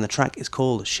 and the track is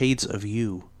called Shades of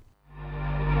You.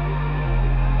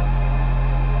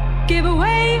 Give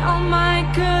away all my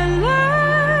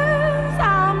colors.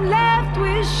 I'm left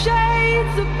with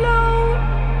shades of blue.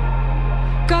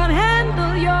 Can't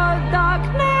handle your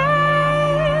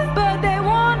darkness, but they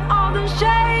want all the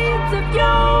shades of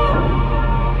you.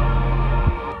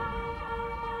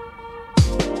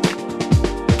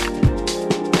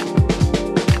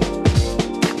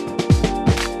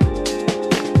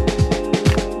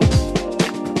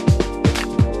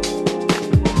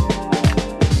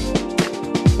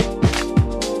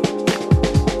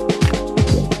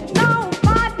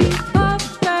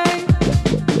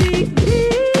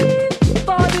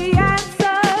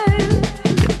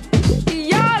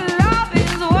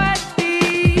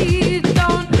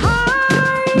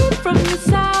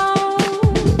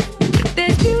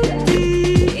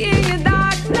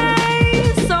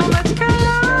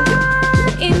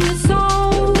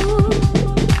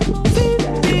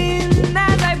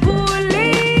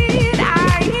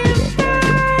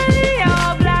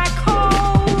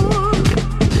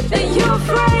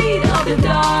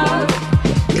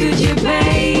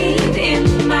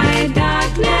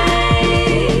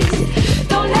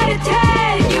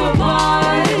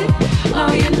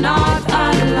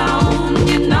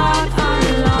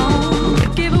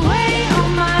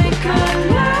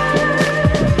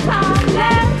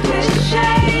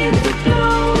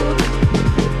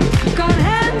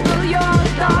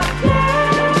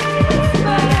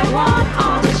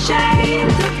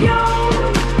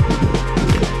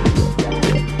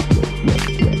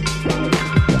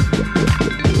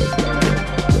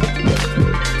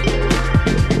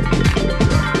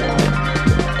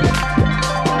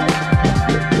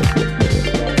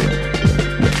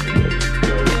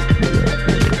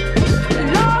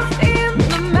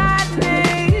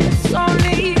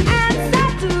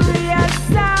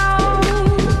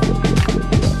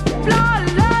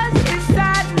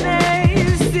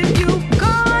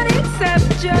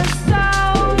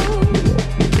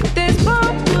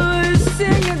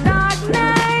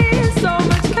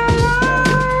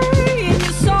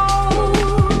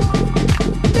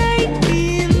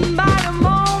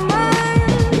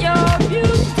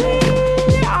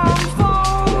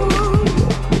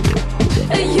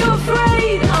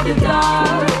 the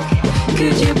dark.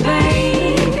 Could you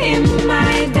bathe in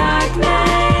my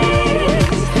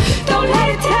darkness? Don't let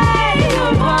it tear you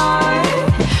apart.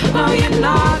 Oh, you're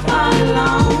not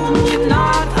alone. You're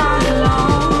not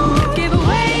alone. Give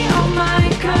away all my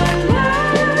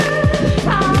colors.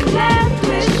 I'm left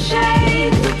with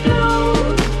shades of blue.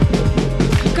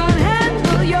 Can't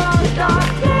handle your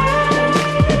darkness,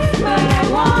 but I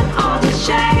want all the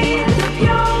shades of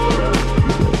you.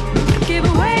 Give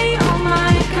away all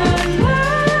my colors.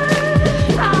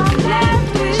 I'm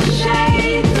left with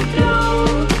shades of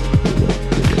blue.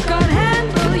 Can't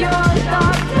handle your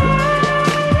darkness,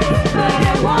 but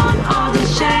I want all the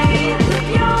shades of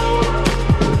you.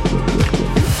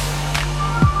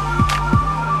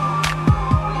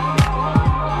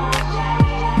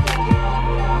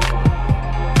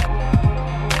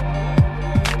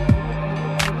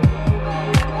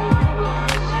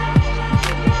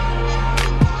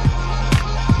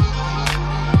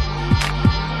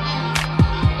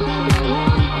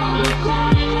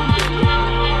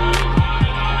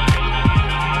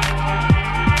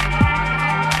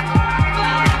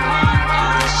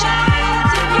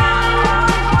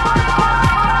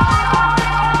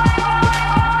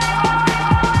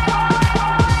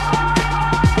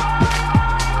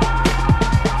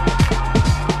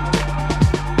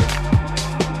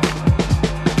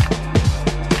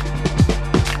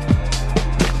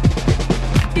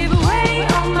 Give away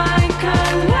all my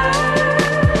colors.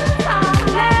 I'm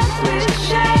left with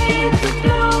shades of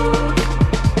blue.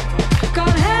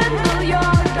 Can't handle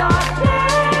your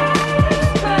darkness,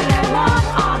 but I want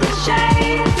all the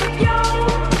shades of you.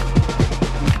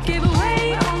 Give away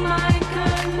all my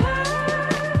colors.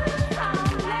 I'm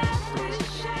left with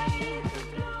shades of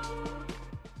blue.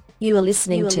 You are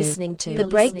listening to The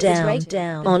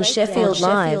Breakdown on Sheffield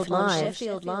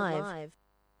Live.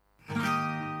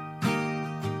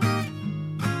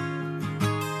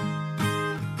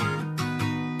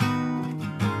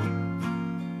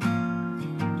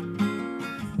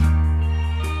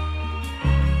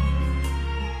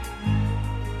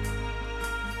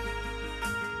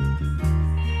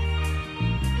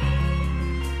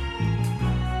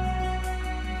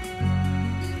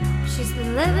 She's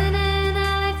been living in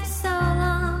LA for so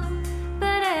long,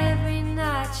 but every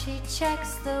night she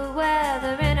checks the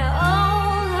weather in her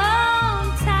old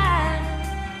hometown.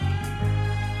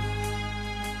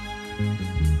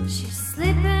 She's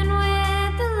sleeping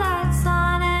with the lights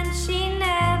on, and she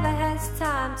never has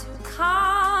time to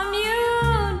calm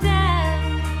you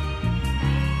down.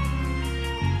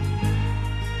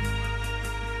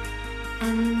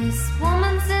 And this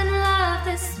woman's in love,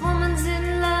 this woman's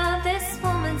in love, this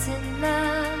woman's in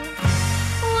love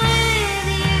with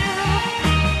you.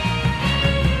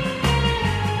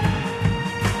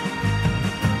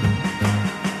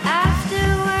 After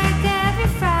work every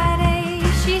Friday,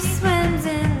 she swims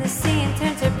in the sea and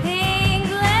turns her pink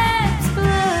lips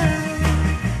blue.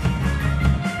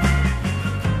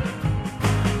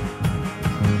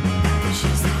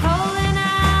 She's holding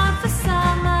out for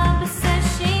summer, but says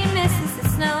she misses the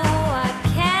snow. What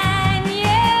can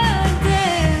you do?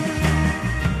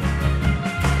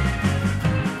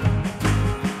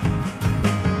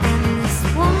 And this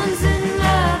woman's in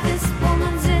love, this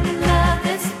woman's in love,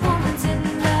 this woman's in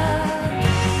love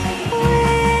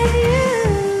with you.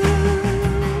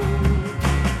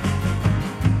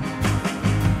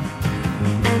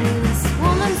 And this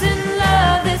woman's in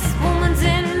love, this woman's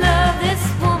in love, this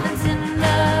woman's in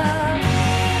love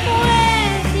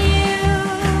with you.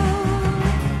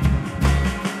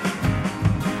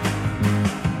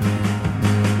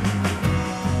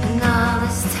 And all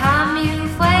this time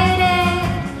you've waited,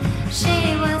 she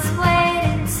was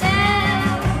waiting too.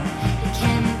 You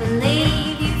can't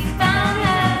believe you found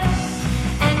her,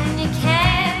 and you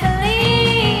can't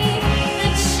believe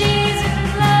that she's in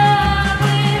love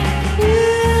with you.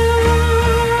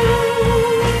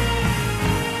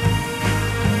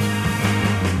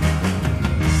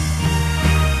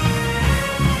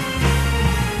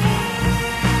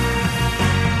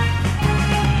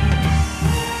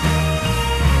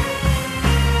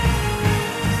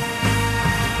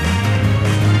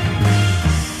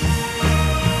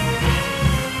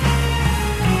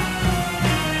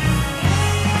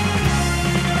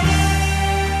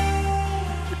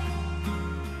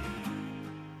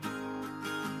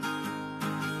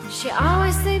 She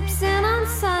always sleeps in on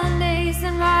Sundays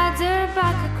and rides her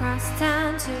bike across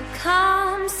town to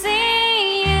come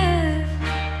see you.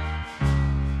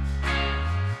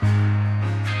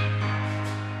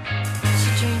 She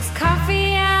drinks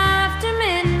coffee after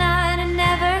midnight and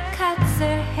never cuts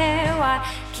her hair. What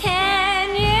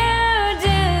can you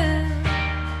do?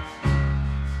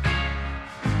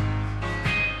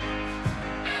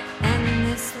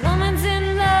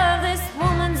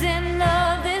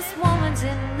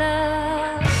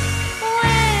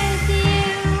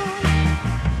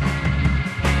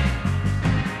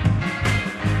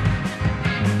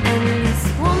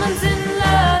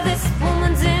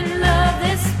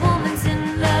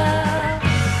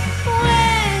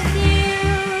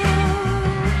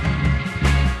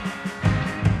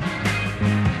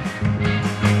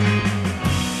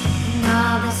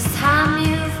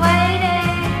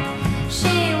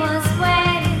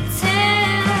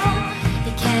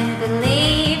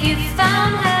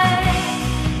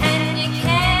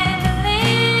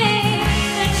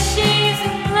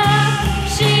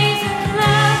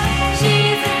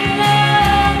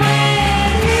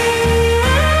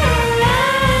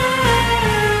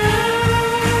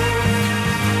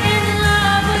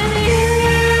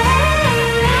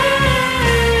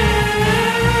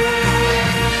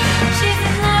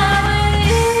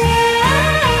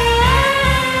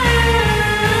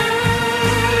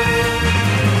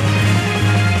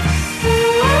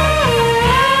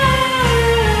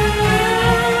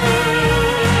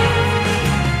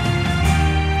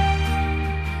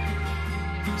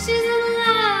 she's in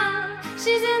love,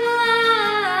 she's in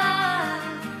love.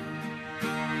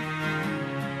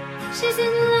 She's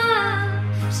in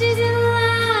love, she's in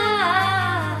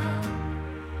love.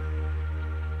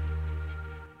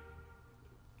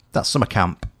 That's Summer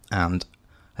Camp and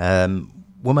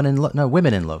Women in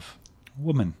Love.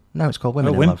 Woman. No, it's called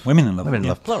Women Oh, in Love. Women in Love. Women in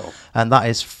Yeah, Love. plural. And that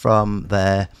is from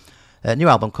their new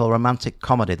album called Romantic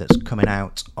Comedy that's coming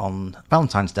out on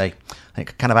Valentine's Day.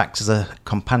 It kind of acts as a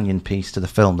companion piece to the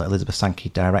film that Elizabeth Sankey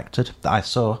directed that I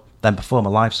saw them perform a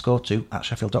live score to at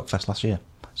Sheffield Dockfest last year.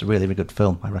 It's a really, really good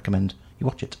film. I recommend you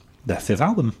watch it. Their fifth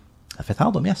album. Their fifth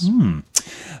album, yes.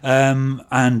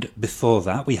 And before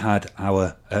that, we had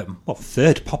our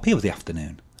third Poppy of the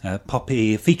afternoon.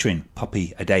 Poppy featuring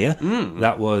Poppy Adea.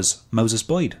 That was Moses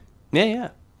Boyd. Yeah.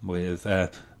 With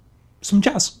some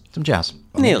jazz. Some jazz.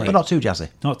 Nearly. But not too jazzy.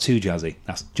 Not too jazzy.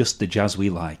 That's just the jazz we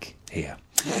like here.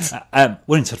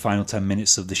 We're into the final 10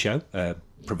 minutes of the show,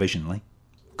 provisionally.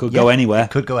 Could go anywhere.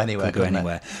 Could go anywhere. Could go couldn't it?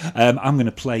 anywhere. I'm going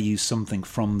to play you something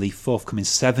from the forthcoming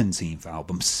 17th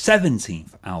album.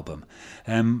 17th album.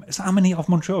 Is that how many of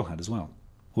Montreal had as well?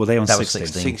 Were they on That was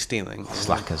 16? 16, I think.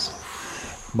 Slackers.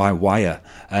 By Wire.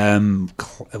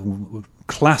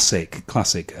 Classic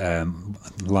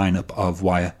lineup of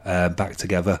Wire back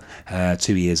together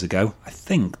 2 years ago. I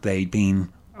think they'd been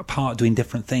apart doing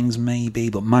different things maybe,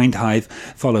 but Mind Hive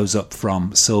follows up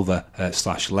from Silver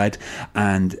 / Lead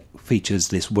and features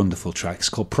this wonderful track. It's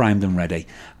called Primed and Ready,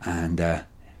 and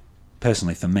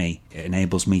personally for me it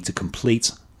enables me to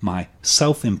complete my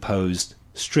self-imposed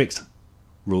strict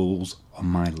rules on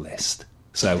my list.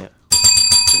 So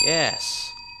Yes.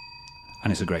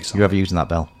 and it's a great song. You ever using that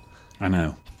bell? I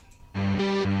know.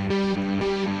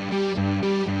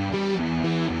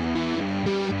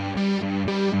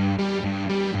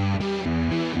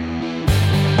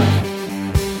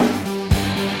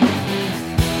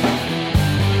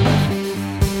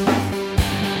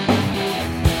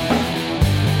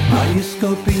 Are you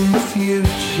scoping the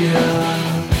future?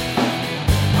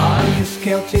 Are you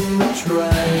scouting the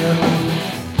trail?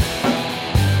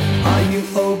 Are you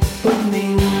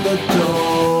opening the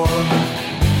door?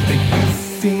 Are you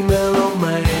female or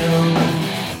male?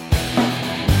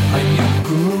 Are you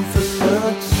groomed for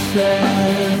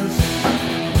success?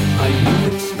 Are you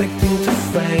expecting to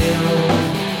fail?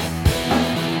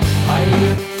 Are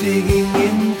you digging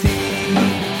in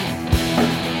deep?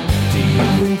 Do you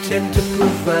intend to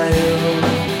prevail?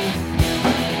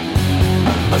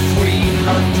 A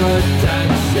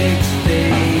 360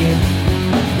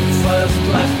 first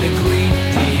class degree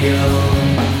deal.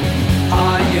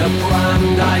 Are you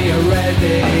primed? Are you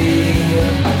ready?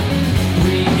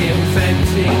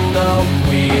 Reinventing the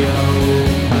wheel.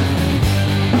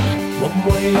 One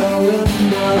way or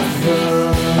another.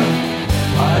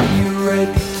 Are you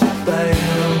ready to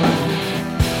bail?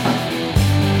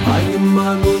 Are you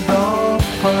muddled or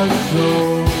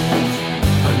puzzled?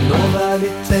 And all that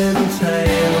it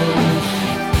entails.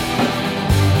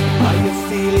 Are you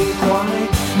feeling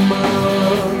quite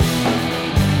smart?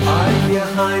 Are you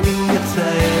hiding your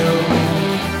tail?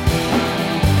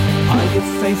 Are you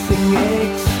facing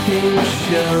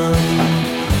extinction?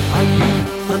 Are you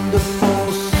under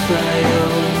full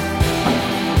sail?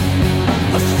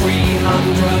 A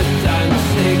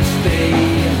 360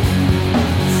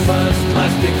 first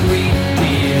class degree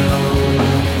deal.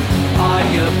 Are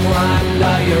you primed?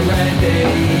 Are you ready?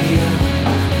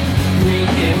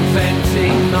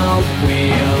 Reinventing the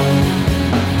wheel.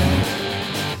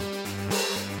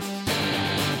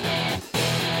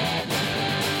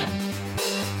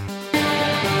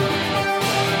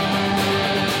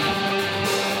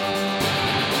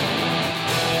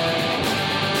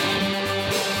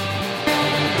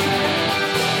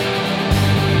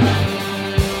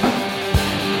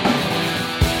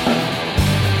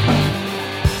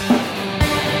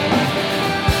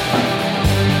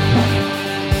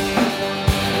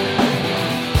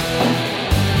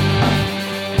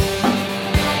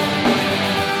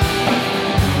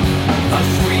 A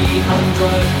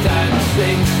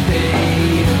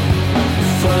 360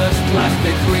 first class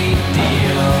degree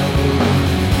deal.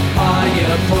 Are you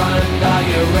primed? Are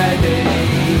you ready?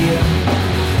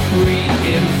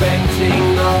 Reinventing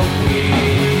the wheel.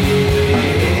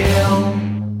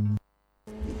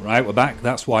 Right, we're back.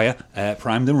 That's Wire,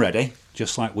 primed and ready,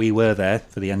 just like we were there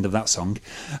for the end of that song.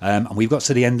 And we've got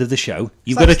to the end of the show.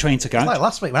 You've got a train to catch. It's like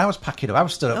last week when I was packing up, I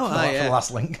was stood up Oh, for, hi, the yeah.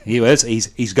 last link. He is.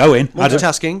 He's going.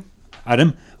 Multitasking.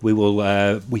 Adam, we will.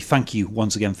 We thank you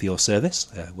once again for your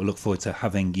service. We look forward to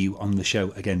having you on the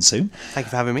show again soon. Thank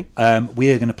you for having me.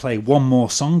 We are going to play one more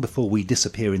song before we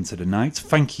disappear into the night.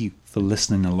 Thank you for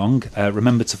listening along.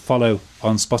 Remember to follow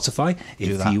on Spotify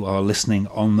if that. you are listening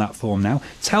on that form now.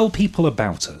 Tell people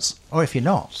about us. Or if you're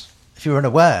not, if you're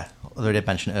unaware, although I did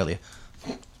mention it earlier,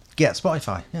 get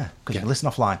Spotify, because you can listen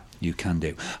offline. You can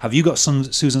do. Have you got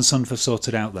Susan Sunfer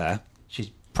sorted out there?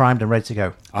 She's primed and ready to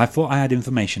go. I thought I had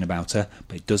information about her,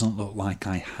 but it doesn't look like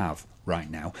I have right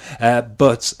now.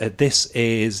 But this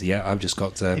is, I've just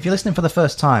got... If you're listening for the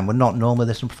first time, we're not normally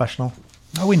this unprofessional.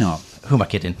 Are we not? Who am I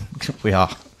kidding? We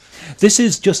are. This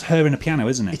is just her and a piano,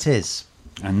 isn't it? It is.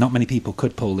 And not many people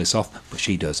could pull this off, but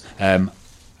she does.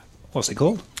 What's it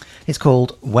called? It's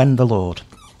called When the Lord,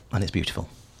 and it's beautiful.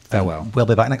 Farewell. We'll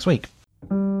be back next week.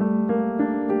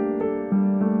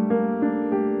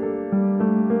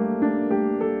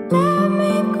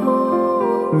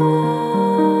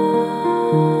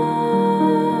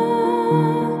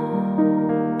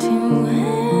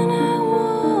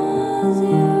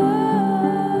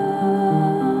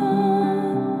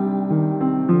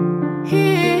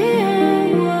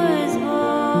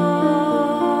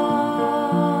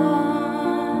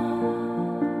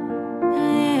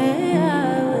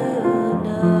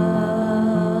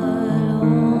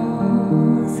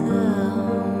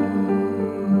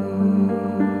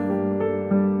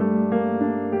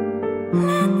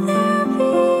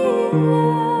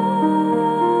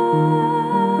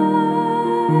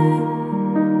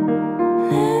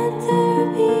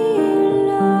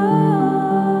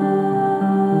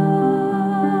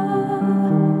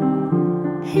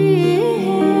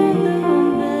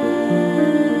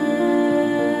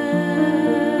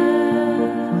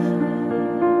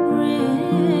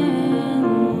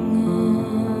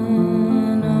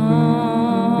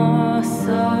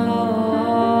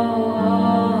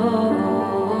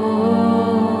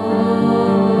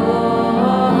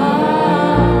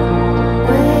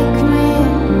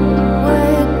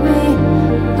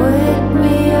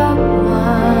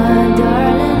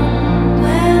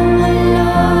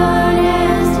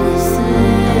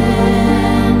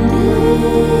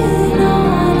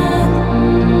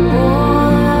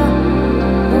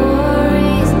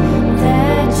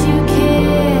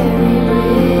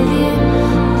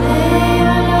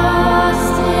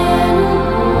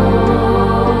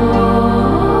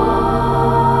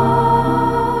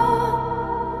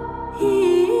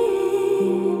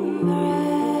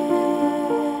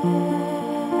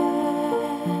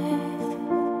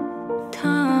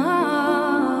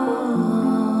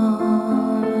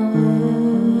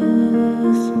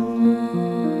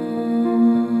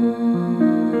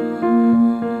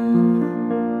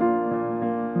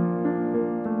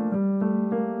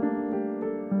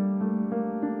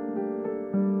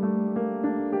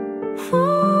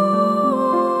 For